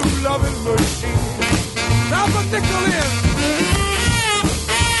brand new loving machine. Drop a nickel in.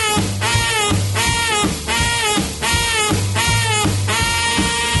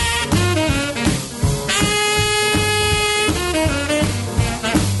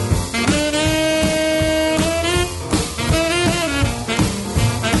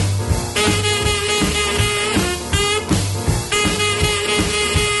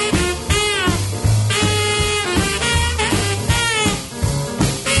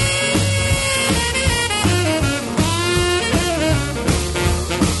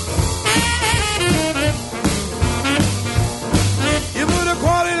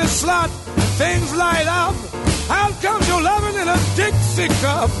 Things light up, out comes your loving in a Dixie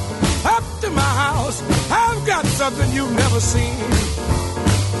cup. Up to my house, I've got something you've never seen.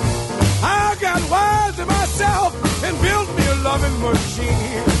 I got wise to myself and built me a loving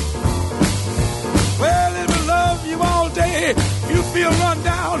machine. Well, it will love you all day. You feel run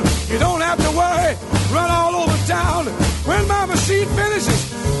down, you don't have to worry, run all over town. When my machine finishes,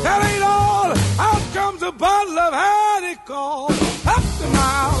 that ain't all. Out comes a bottle of Honeycomb. Up to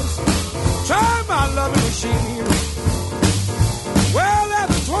my house, try my loving machine. Well,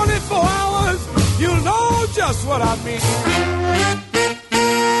 after 24 hours, you'll know just what I mean.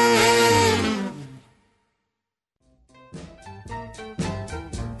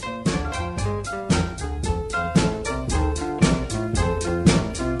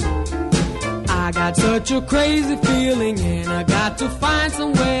 I got such a crazy feeling and I got to find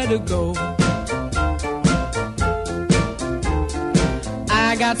somewhere to go.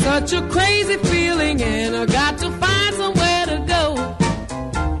 I got such a crazy feeling and I got to find somewhere to go.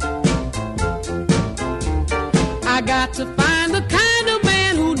 I got to find the kind of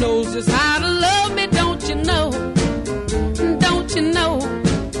man who knows just how to love me, don't you know? Don't you know?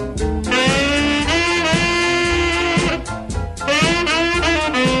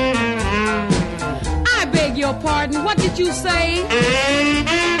 I beg your pardon, what did you say?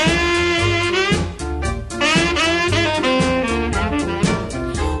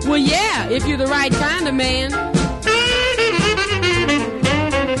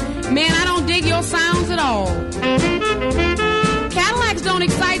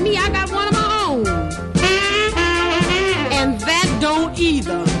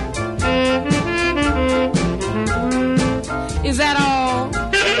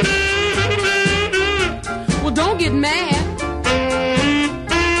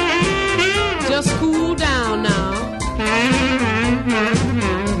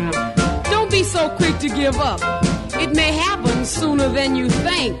 to give up. It may happen sooner than you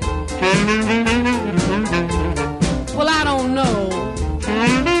think. Well, I don't know.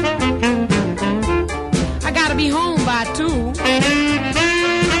 I gotta be home by 2.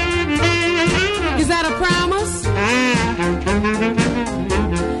 Is that a promise?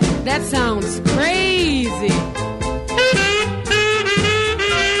 That sounds crazy.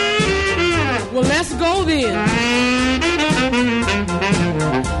 Well, let's go then.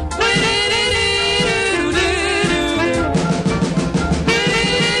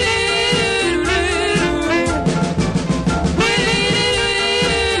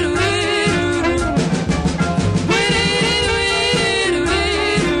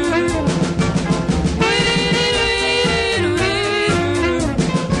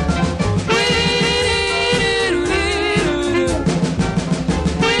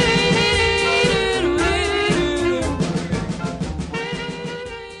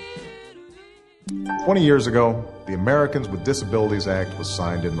 Years ago, the Americans with Disabilities Act was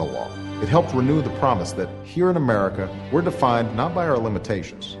signed into law. It helped renew the promise that here in America, we're defined not by our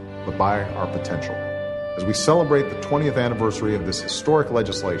limitations, but by our potential. As we celebrate the 20th anniversary of this historic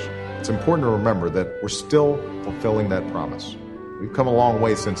legislation, it's important to remember that we're still fulfilling that promise. We've come a long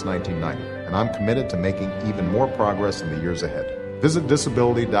way since 1990, and I'm committed to making even more progress in the years ahead. Visit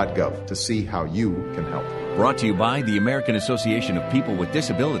disability.gov to see how you can help. Brought to you by the American Association of People with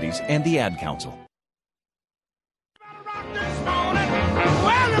Disabilities and the Ad Council.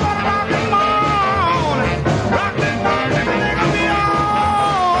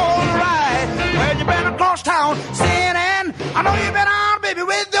 Town, CNN. I know you've been out, baby,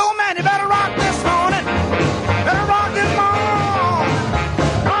 with your man. You better rock this morning. Better rock this morning.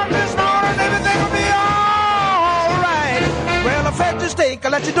 Rock this morning, everything will be alright. Well, I fed the steak,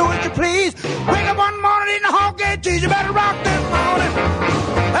 I'll let you do what you please. Wake up one morning, eating a hog gate cheese. You better rock this morning.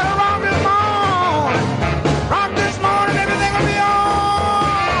 Better rock this morning. Rock this morning, everything will be alright.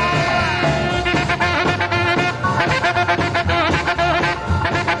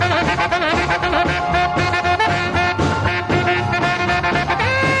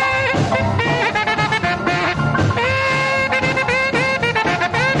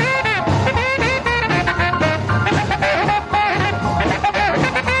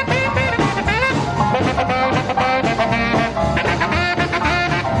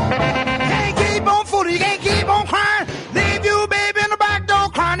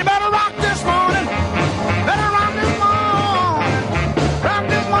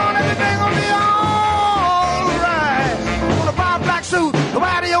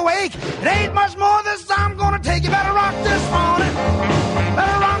 You better rock this morning.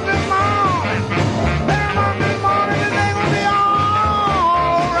 Better rock this morning. Better rock this morning. Everything will be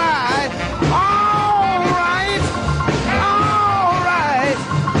alright. Alright. Alright. Alright.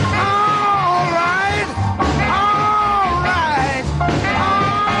 Alright.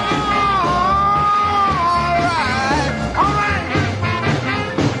 Alright.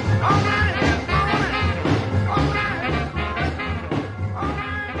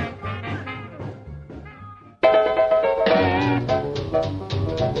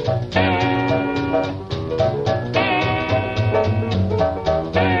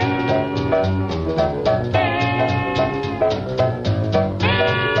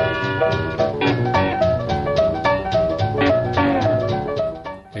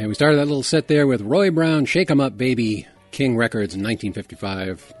 And we started that little set there with Roy Brown, Shake 'Em Up Baby, King Records in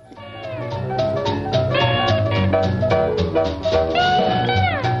 1955.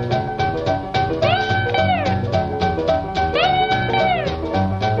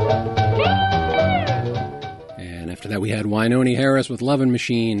 And after that we had Wynonie Harris with Lovin'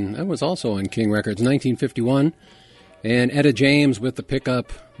 Machine. That was also on King Records, 1951. And Etta James with the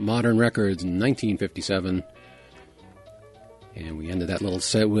pickup, Modern Records, in 1957. And we ended that little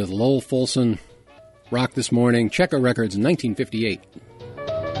set with Lowell Fulson, Rock This Morning, Checker Records in 1958.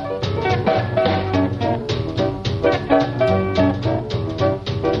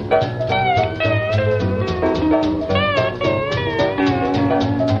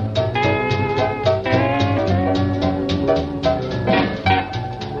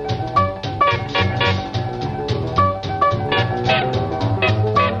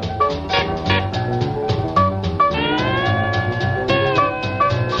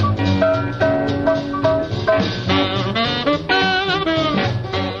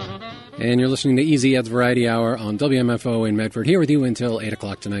 And you're listening to Easy Ed's Variety Hour on WMFO in Medford, here with you until 8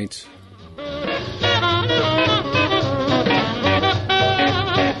 o'clock tonight.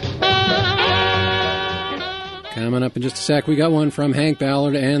 Coming up in just a sec, we got one from Hank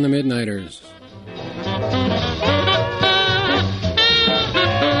Ballard and the Midnighters.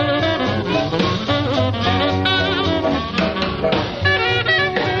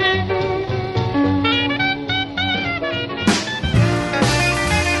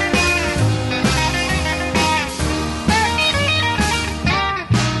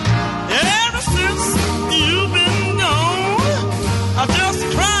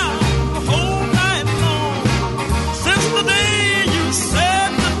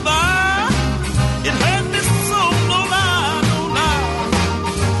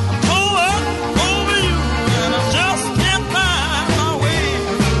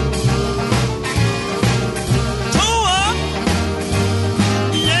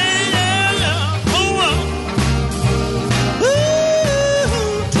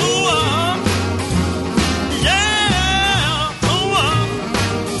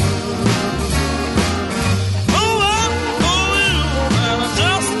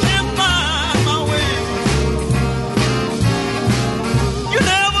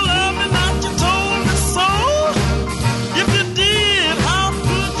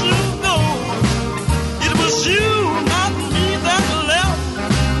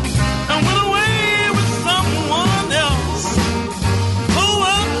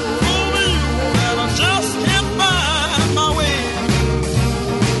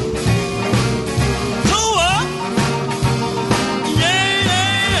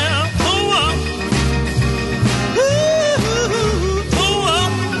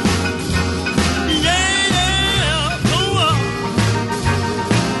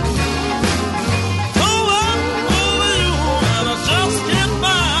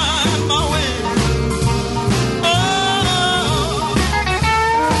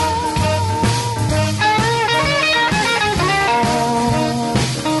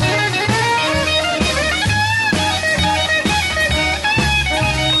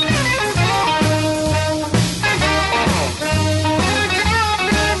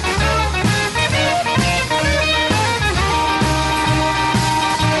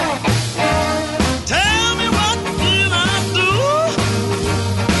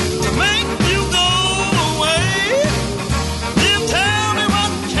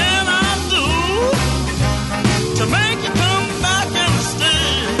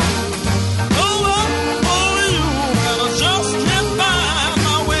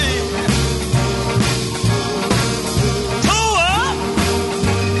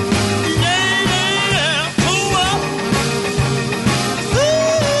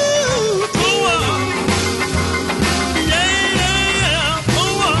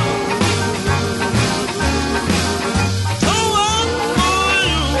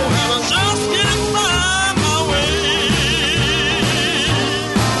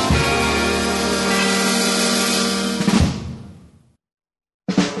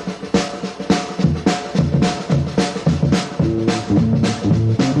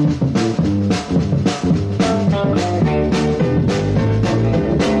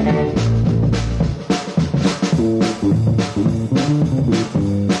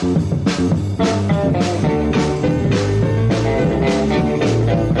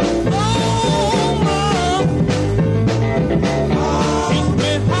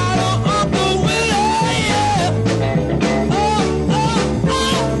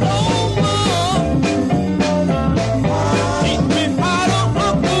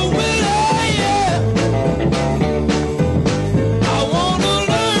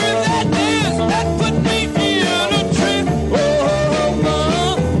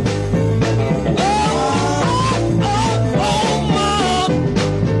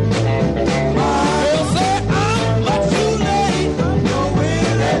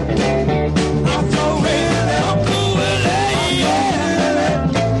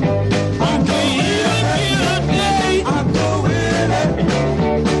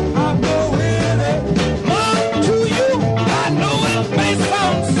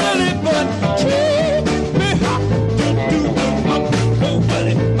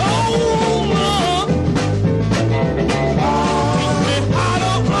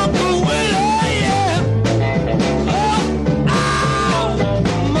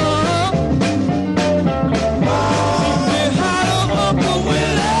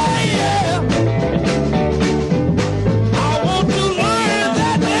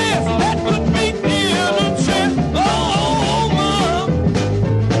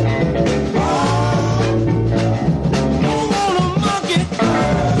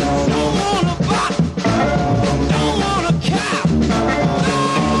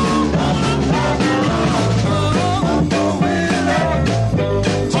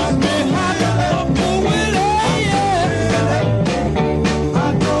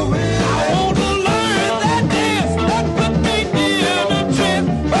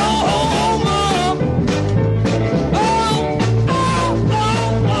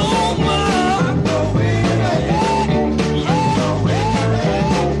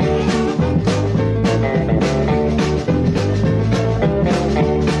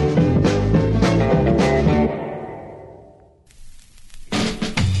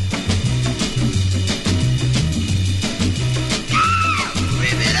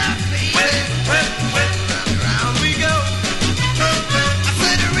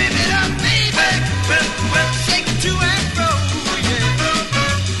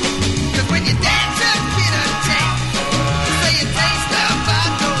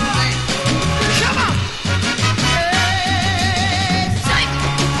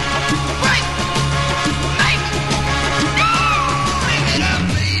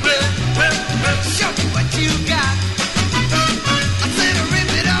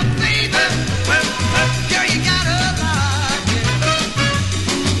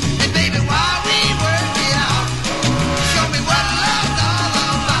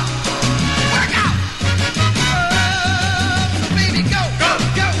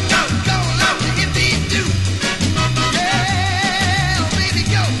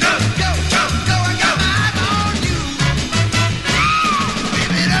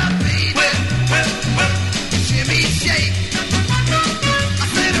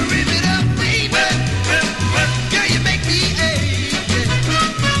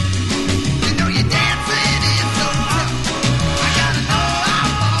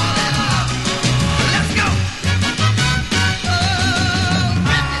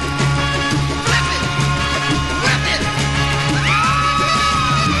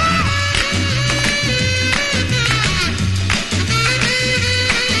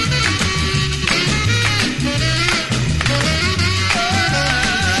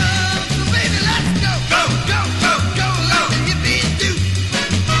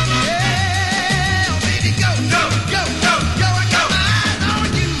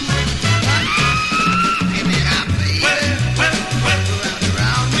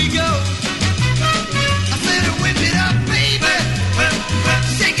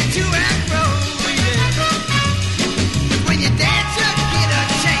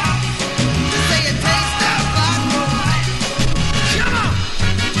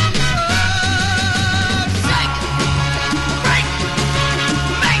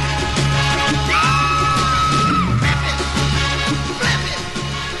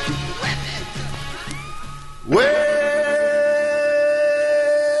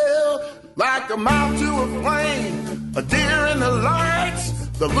 a moth to a flame, a deer in the lights.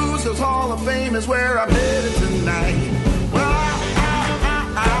 The Losers Hall of Fame is where I'm headed tonight. Well,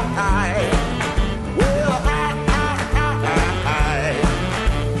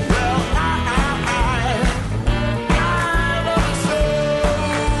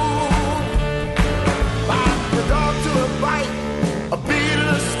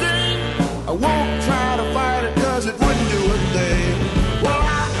 I won't try to fight it 'cause it wouldn't do a thing. Well,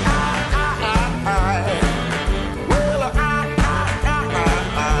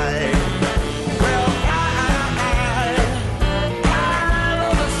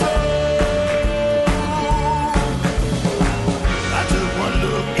 I took one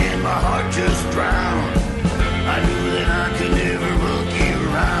look and my heart just drowned. I knew that I could never monkey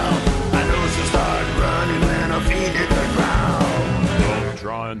around. I know she'll start running when her feet hit the ground. Don't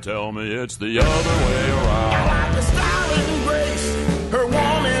try and tell me it's the other way around. I like her style and grace, her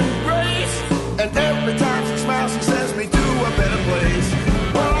warm embrace, and every time she smiles, she sends me to a better place.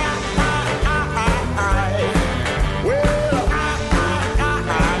 Well,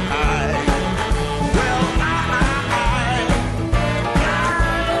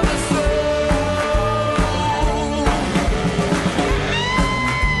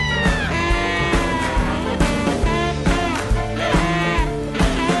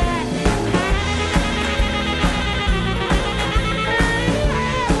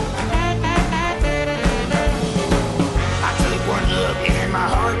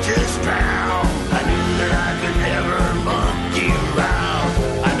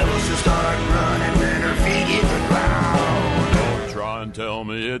 tell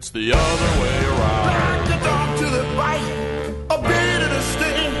me it's the other way around. Like the dog to the bite, a bit of the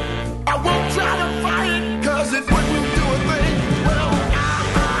sting. I won't try to fight it 'cause it wouldn't do a thing. Well,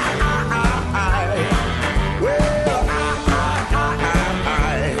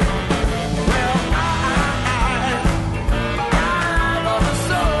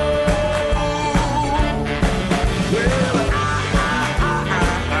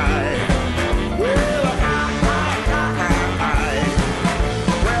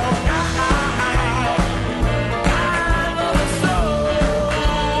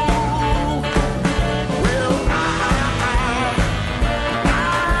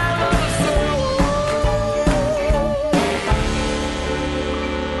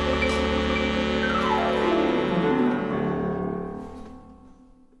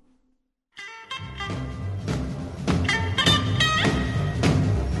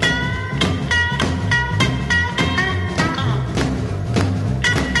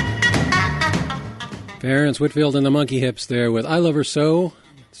 Terrence Whitfield and the Monkey Hips there with I Love Her So.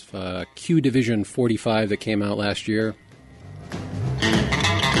 It's Q Division 45 that came out last year.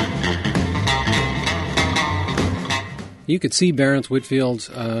 You could see Barron's Whitfield.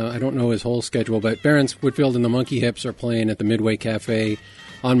 I don't know his whole schedule, but Barron's Whitfield and the Monkey Hips are playing at the Midway Cafe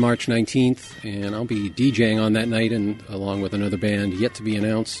on March 19th, and I'll be DJing on that night, and along with another band yet to be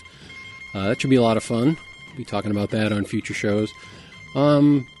announced. That should be a lot of fun. We'll be talking about that on future shows.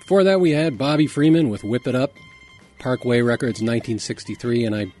 Before that, we had Bobby Freeman with Whip It Up, Parkway Records, 1963,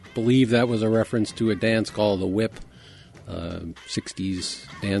 and I believe that was a reference to a dance called the Whip, 60s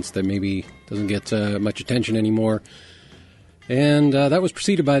dance that maybe doesn't get much attention anymore. And that was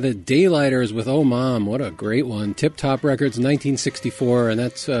preceded by the Daylighters with Oh Mom. What a great one. Tip Top Records, 1964, and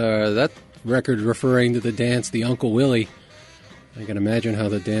that's that record referring to the dance The Uncle Willie. I can imagine how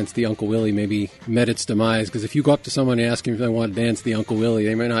the dance The Uncle Willie maybe met its demise, because if you go up to someone and ask them if they want to dance The Uncle Willie,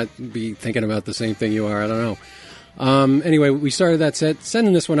 they may not be thinking about the same thing you are. I don't know. Anyway, we started that set,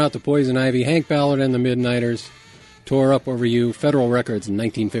 sending this one out to Poison Ivy. Hank Ballard and the Midnighters, Tore Up Over You, Federal Records in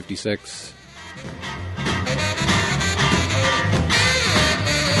 1956.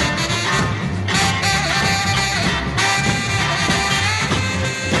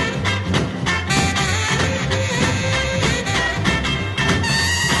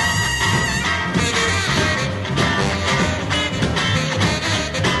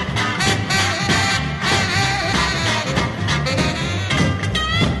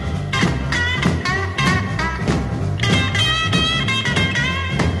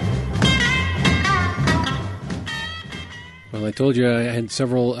 I told you I had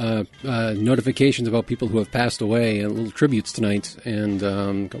several notifications about people who have passed away, and little tributes tonight, and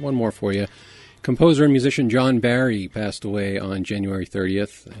got one more for you. Composer and musician John Barry passed away on January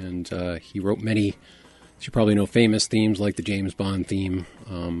 30th, and he wrote many, as you probably know, famous themes like the James Bond theme.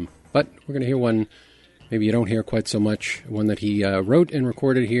 But we're going to hear one maybe you don't hear quite so much, one that he wrote and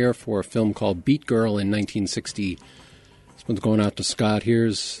recorded here for a film called Beat Girl in 1960. This one's going out to Scott.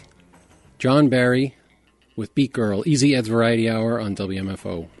 Here's John Barry with Beat Girl, Easy Ed's Variety Hour on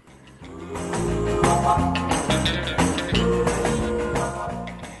WMFO.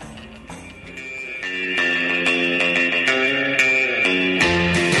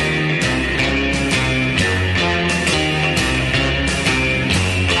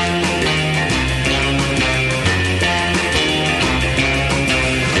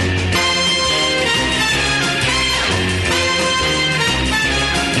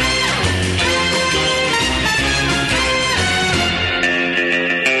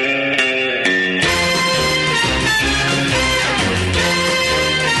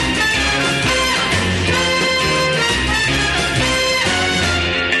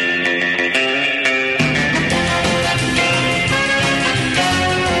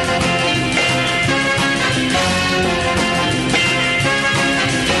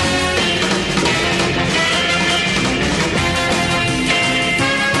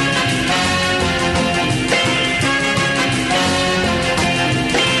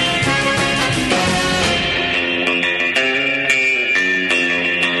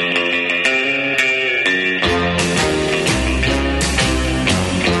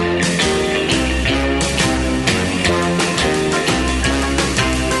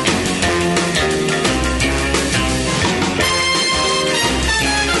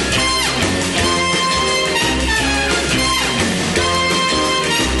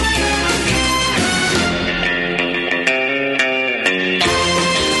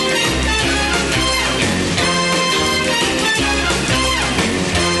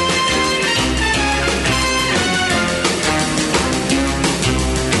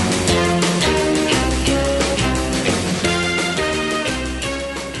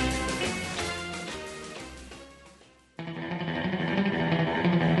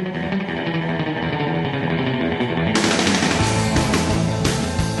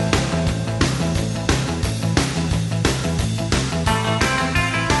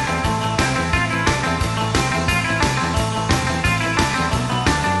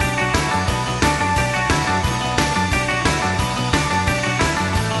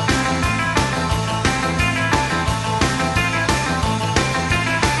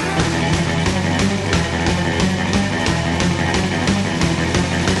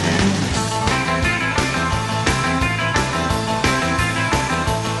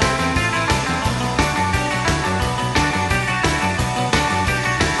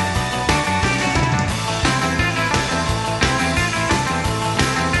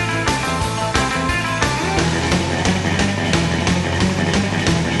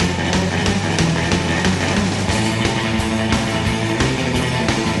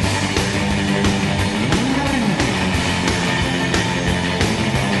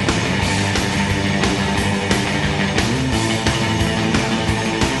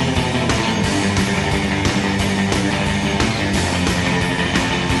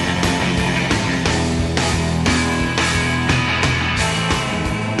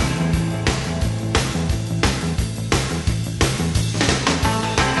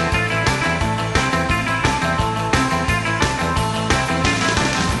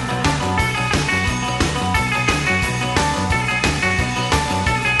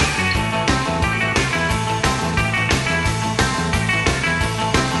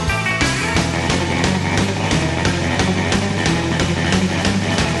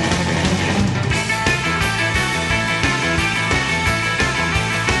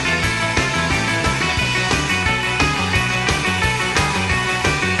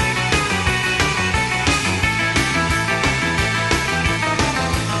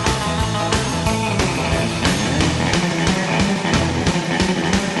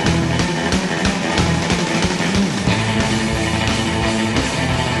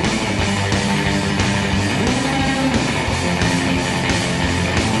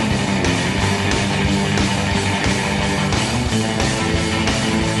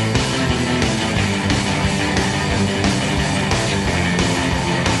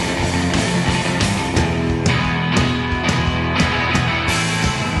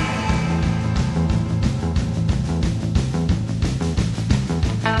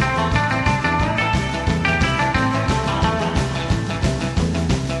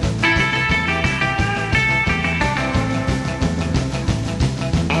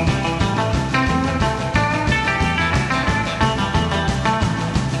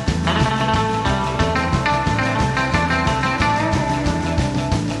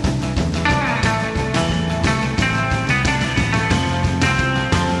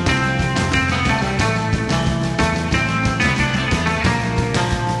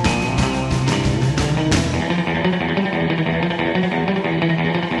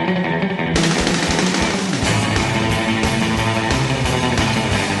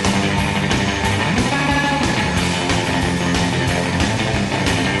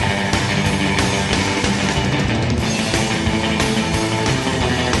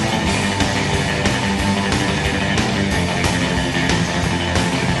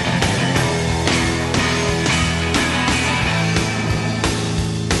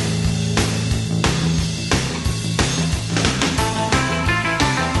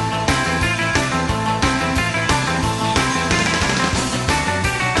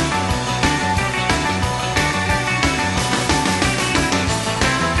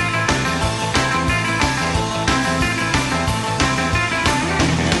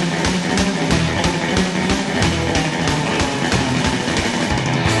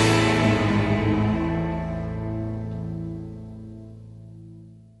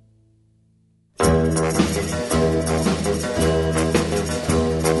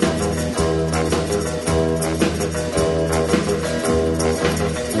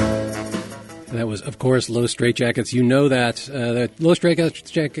 That was, of course, Los Straitjackets. You know that. The Los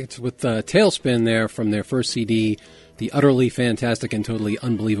Straitjackets with Tailspin there from their first CD, the utterly fantastic and totally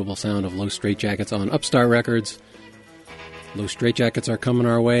unbelievable sound of Los Straitjackets on Upstart Records. Los Straitjackets are coming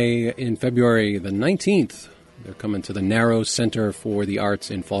our way in February the 19th. They're coming to the Narrows Center for the Arts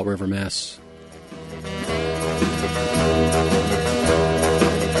in Fall River, Mass.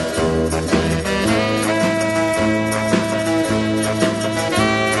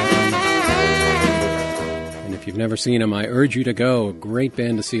 If you've never seen them, I urge you to go. A great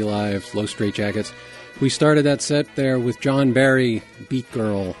band to see live, Los Straitjackets. We started that set there with John Barry, Beat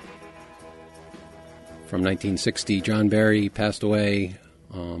Girl, from 1960. John Barry passed away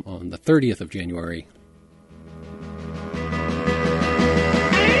on the 30th of January.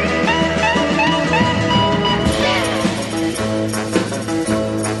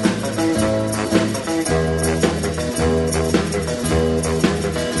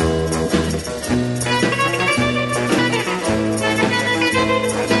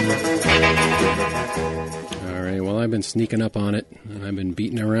 I've been sneaking up on it, and I've been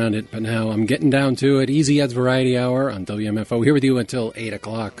beating around it, but now I'm getting down to it. Easy Ed's Variety Hour on WMFO. Here with you until 8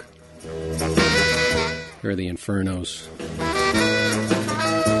 o'clock. Here are the Infernos.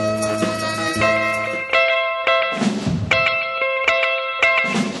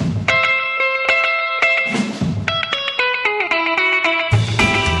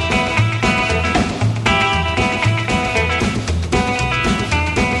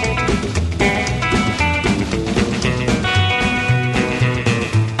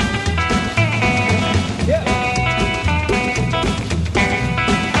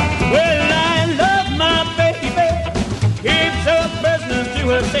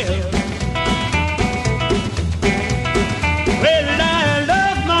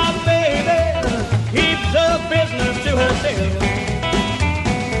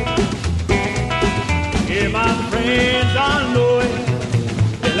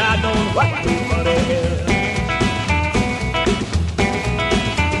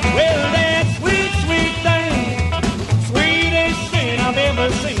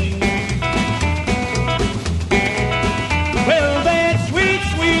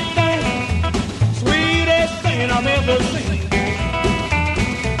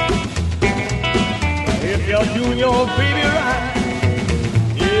 Doing your baby right,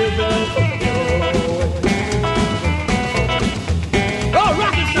 yeah, just go,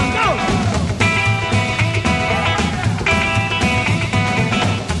 rocket some, go!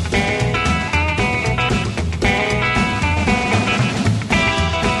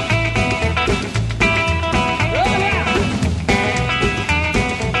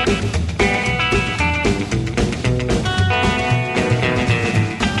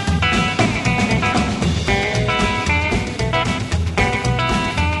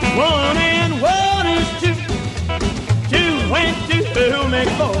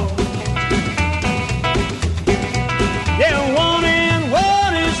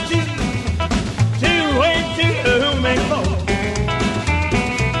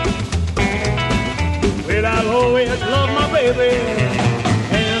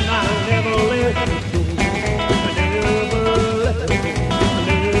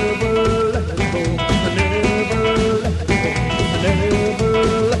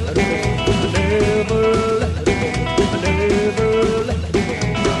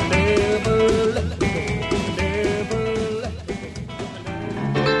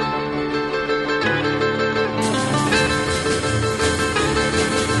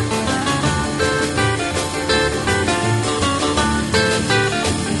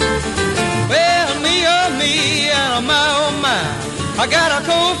 I got a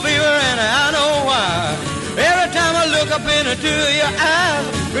cold fever and I know why. Every time I look up into your eyes,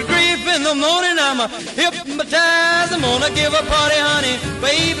 with grief in the morning I'm hypnotized. I'm gonna give a party, honey,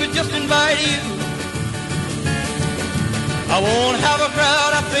 baby, just invite you. I won't have a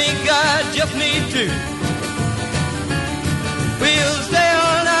crowd, I think I just need to. We'll stay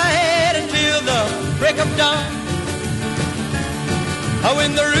all night until the break of dawn.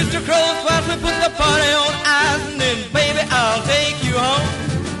 When the rooster crows twice, we put the party on ice, and then, baby, I'll take you home.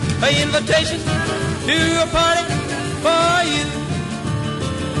 An invitation to a party for you.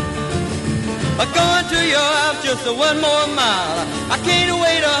 Going to your house just one more mile. I can't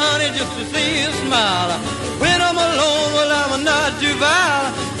wait, honey, just to see you smile. When I'm alone, well, I'm not too vile,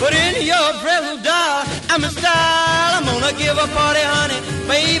 but in your presence, darling, I'm in style. I'm gonna give a party, honey,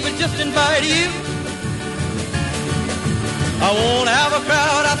 baby, just invite you. I won't have a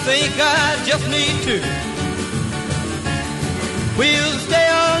crowd, I think I just need to. We'll stay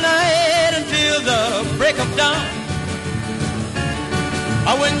all night until the break of dawn.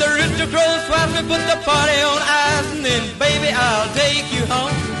 When the rooster crows twice, we put the party on ice, and then, baby, I'll take you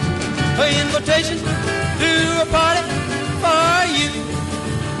home. An invitation to a party for you.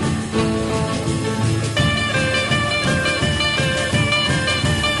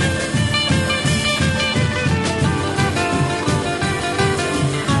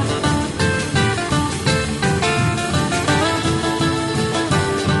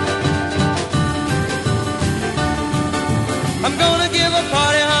 I'm gonna give a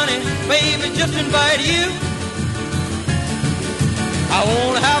party, honey, baby, just invite you. I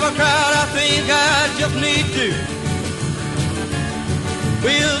won't have a crowd, I think I just need to.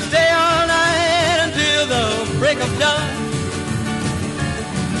 We'll stay all night until the break of dawn.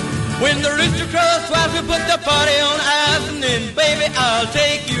 When the rooster crows twice, we put the party on ice, and then, baby, I'll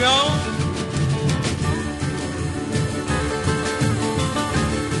take you on.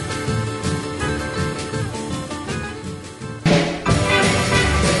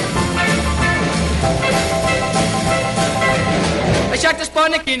 Shot the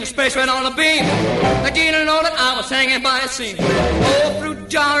Sputnik in the space right on the beam. I didn't know that I was hanging by a seam. Oh, fruit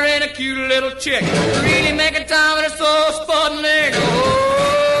jar and a cute little chick. Really making time with a soul Sputnik. Oh,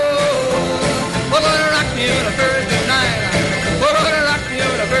 we're gonna rock the universe tonight. We're gonna rock the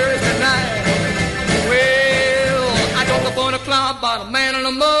universe tonight. Well, I drove up on a cloud by the man in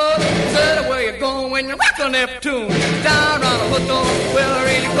the mud. Said where you going when you rock on Neptune? Down around the hood door, where I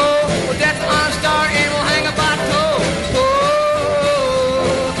really go. Well, that's on a star and we'll hang a by toe.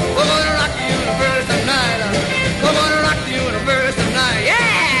 We're gonna rock the universe tonight. We're gonna rock the universe tonight. Yeah!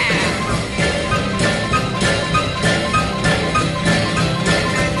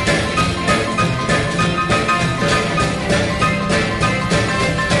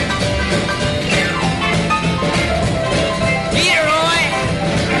 Yeah, Roy!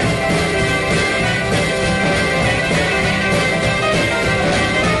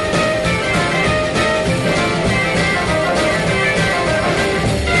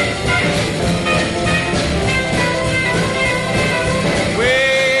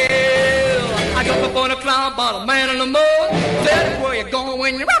 About a man in the moon. Said where you going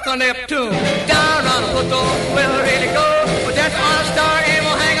when you rock on Neptune? Down around the hood door, where I really go. But that's on a star and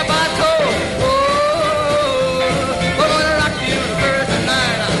we'll hang about toe. Oh, we're gonna rock the universe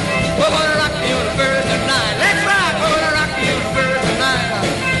tonight. We're gonna rock the universe tonight. Let's rock. We're gonna rock the universe tonight.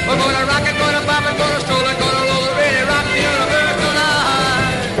 We're gonna rock it, gonna pop it, gonna stroll it, gonna roll it, really rock the universe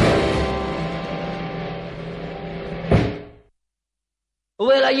tonight.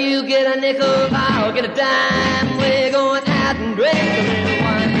 Well, you get a nickel, I'll get a dime. We're going out and drink a little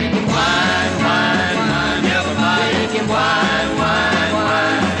wine. Drinking wine, wine, wine, everybody. Drinking wine, wine,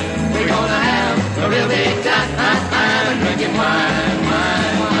 wine. We're gonna have a real big time and drinking wine,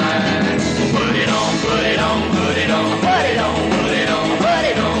 wine, wine. Put it on, put it on, put it on, put it on, put it on, put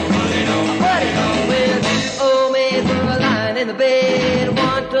it on, put it on, put it on. Well, two old maids were lying in the bed.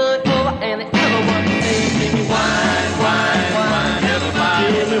 One turned over and the other one stayed. Drinking wine, wine, wine.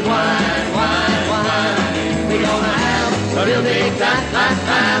 Give me wine, wine, wine. We're gonna have a real big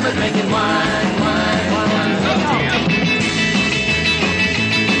time of drinking wine, wine, wine.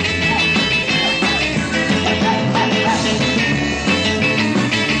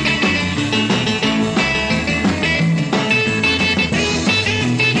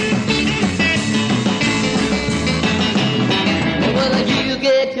 Well, you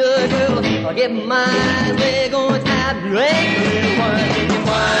get your girl, I'll get mine. We're going out and drink a little wine. Drinking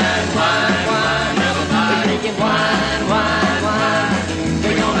wine, wine, wine. Everybody drinking wine, wine, wine.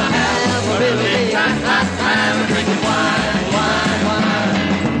 We're gonna have a real big time of drinking wine, wine, wine.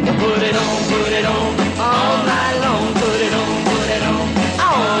 Put it on, all night long. Put it on,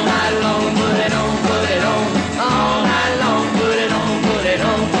 all night long. Put it on, all night long. Put it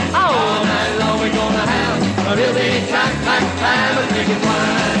on, all night long. We're gonna have a real big time of drinking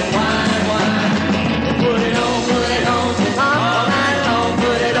wine, wine, wine. Put it on, all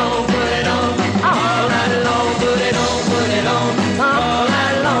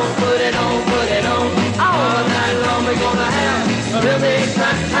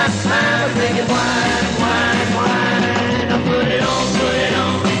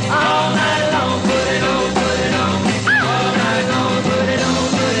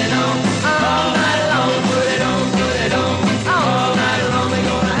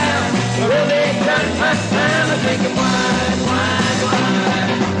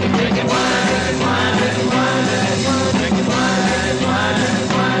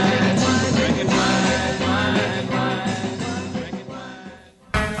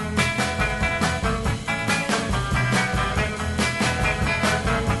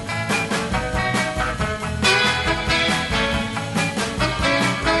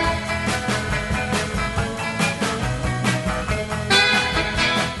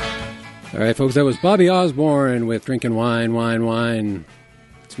All right, folks, that was Bobby Osborne with Drinking Wine, Wine, Wine.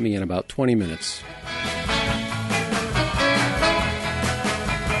 It's me in about 20 minutes.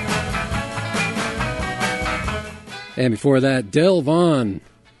 And before that, Del Vaughn,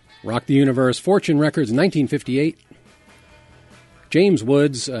 Rock the Universe, Fortune Records, 1958. James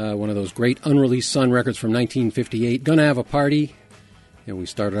Woods, one of those great Unreleased Sun records from 1958, Gonna Have a Party. And we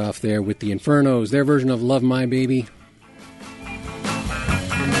started off there with the Infernos, their version of Love My Baby.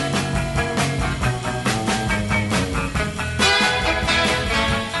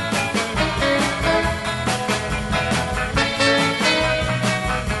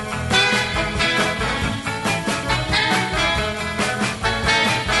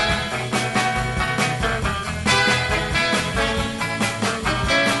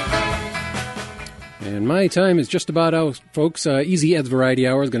 My time is just about out, folks. Easy Ed's Variety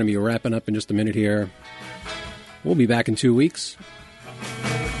Hour is going to be wrapping up in just a minute here. We'll be back in 2 weeks.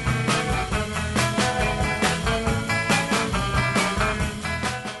 I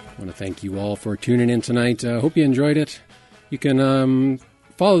want to thank you all for tuning in tonight. Hope you enjoyed it. You can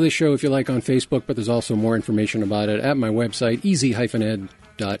follow this show if you like on Facebook, but there's also more information about it at my website,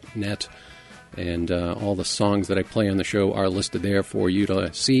 easy-ed.net. And all the songs that I play on the show are listed there for you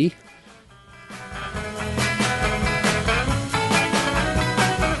to see.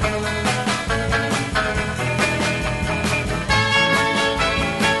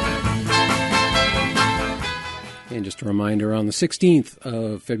 And just a reminder, on the 16th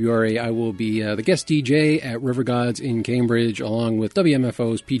of February, I will be the guest DJ at River Gods in Cambridge, along with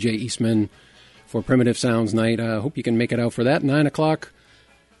WMFO's PJ Eastman for Primitive Sounds Night. Hope you can make it out for that. 9 o'clock,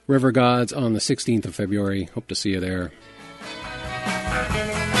 River Gods on the 16th of February. Hope to see you there.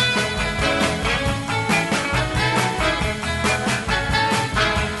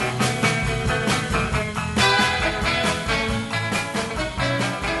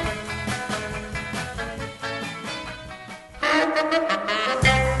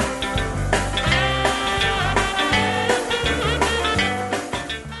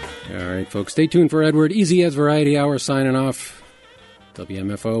 Folks, stay tuned for Edward. Easy Ed's Variety Hour signing off.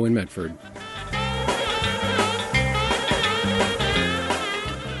 WMFO in Medford.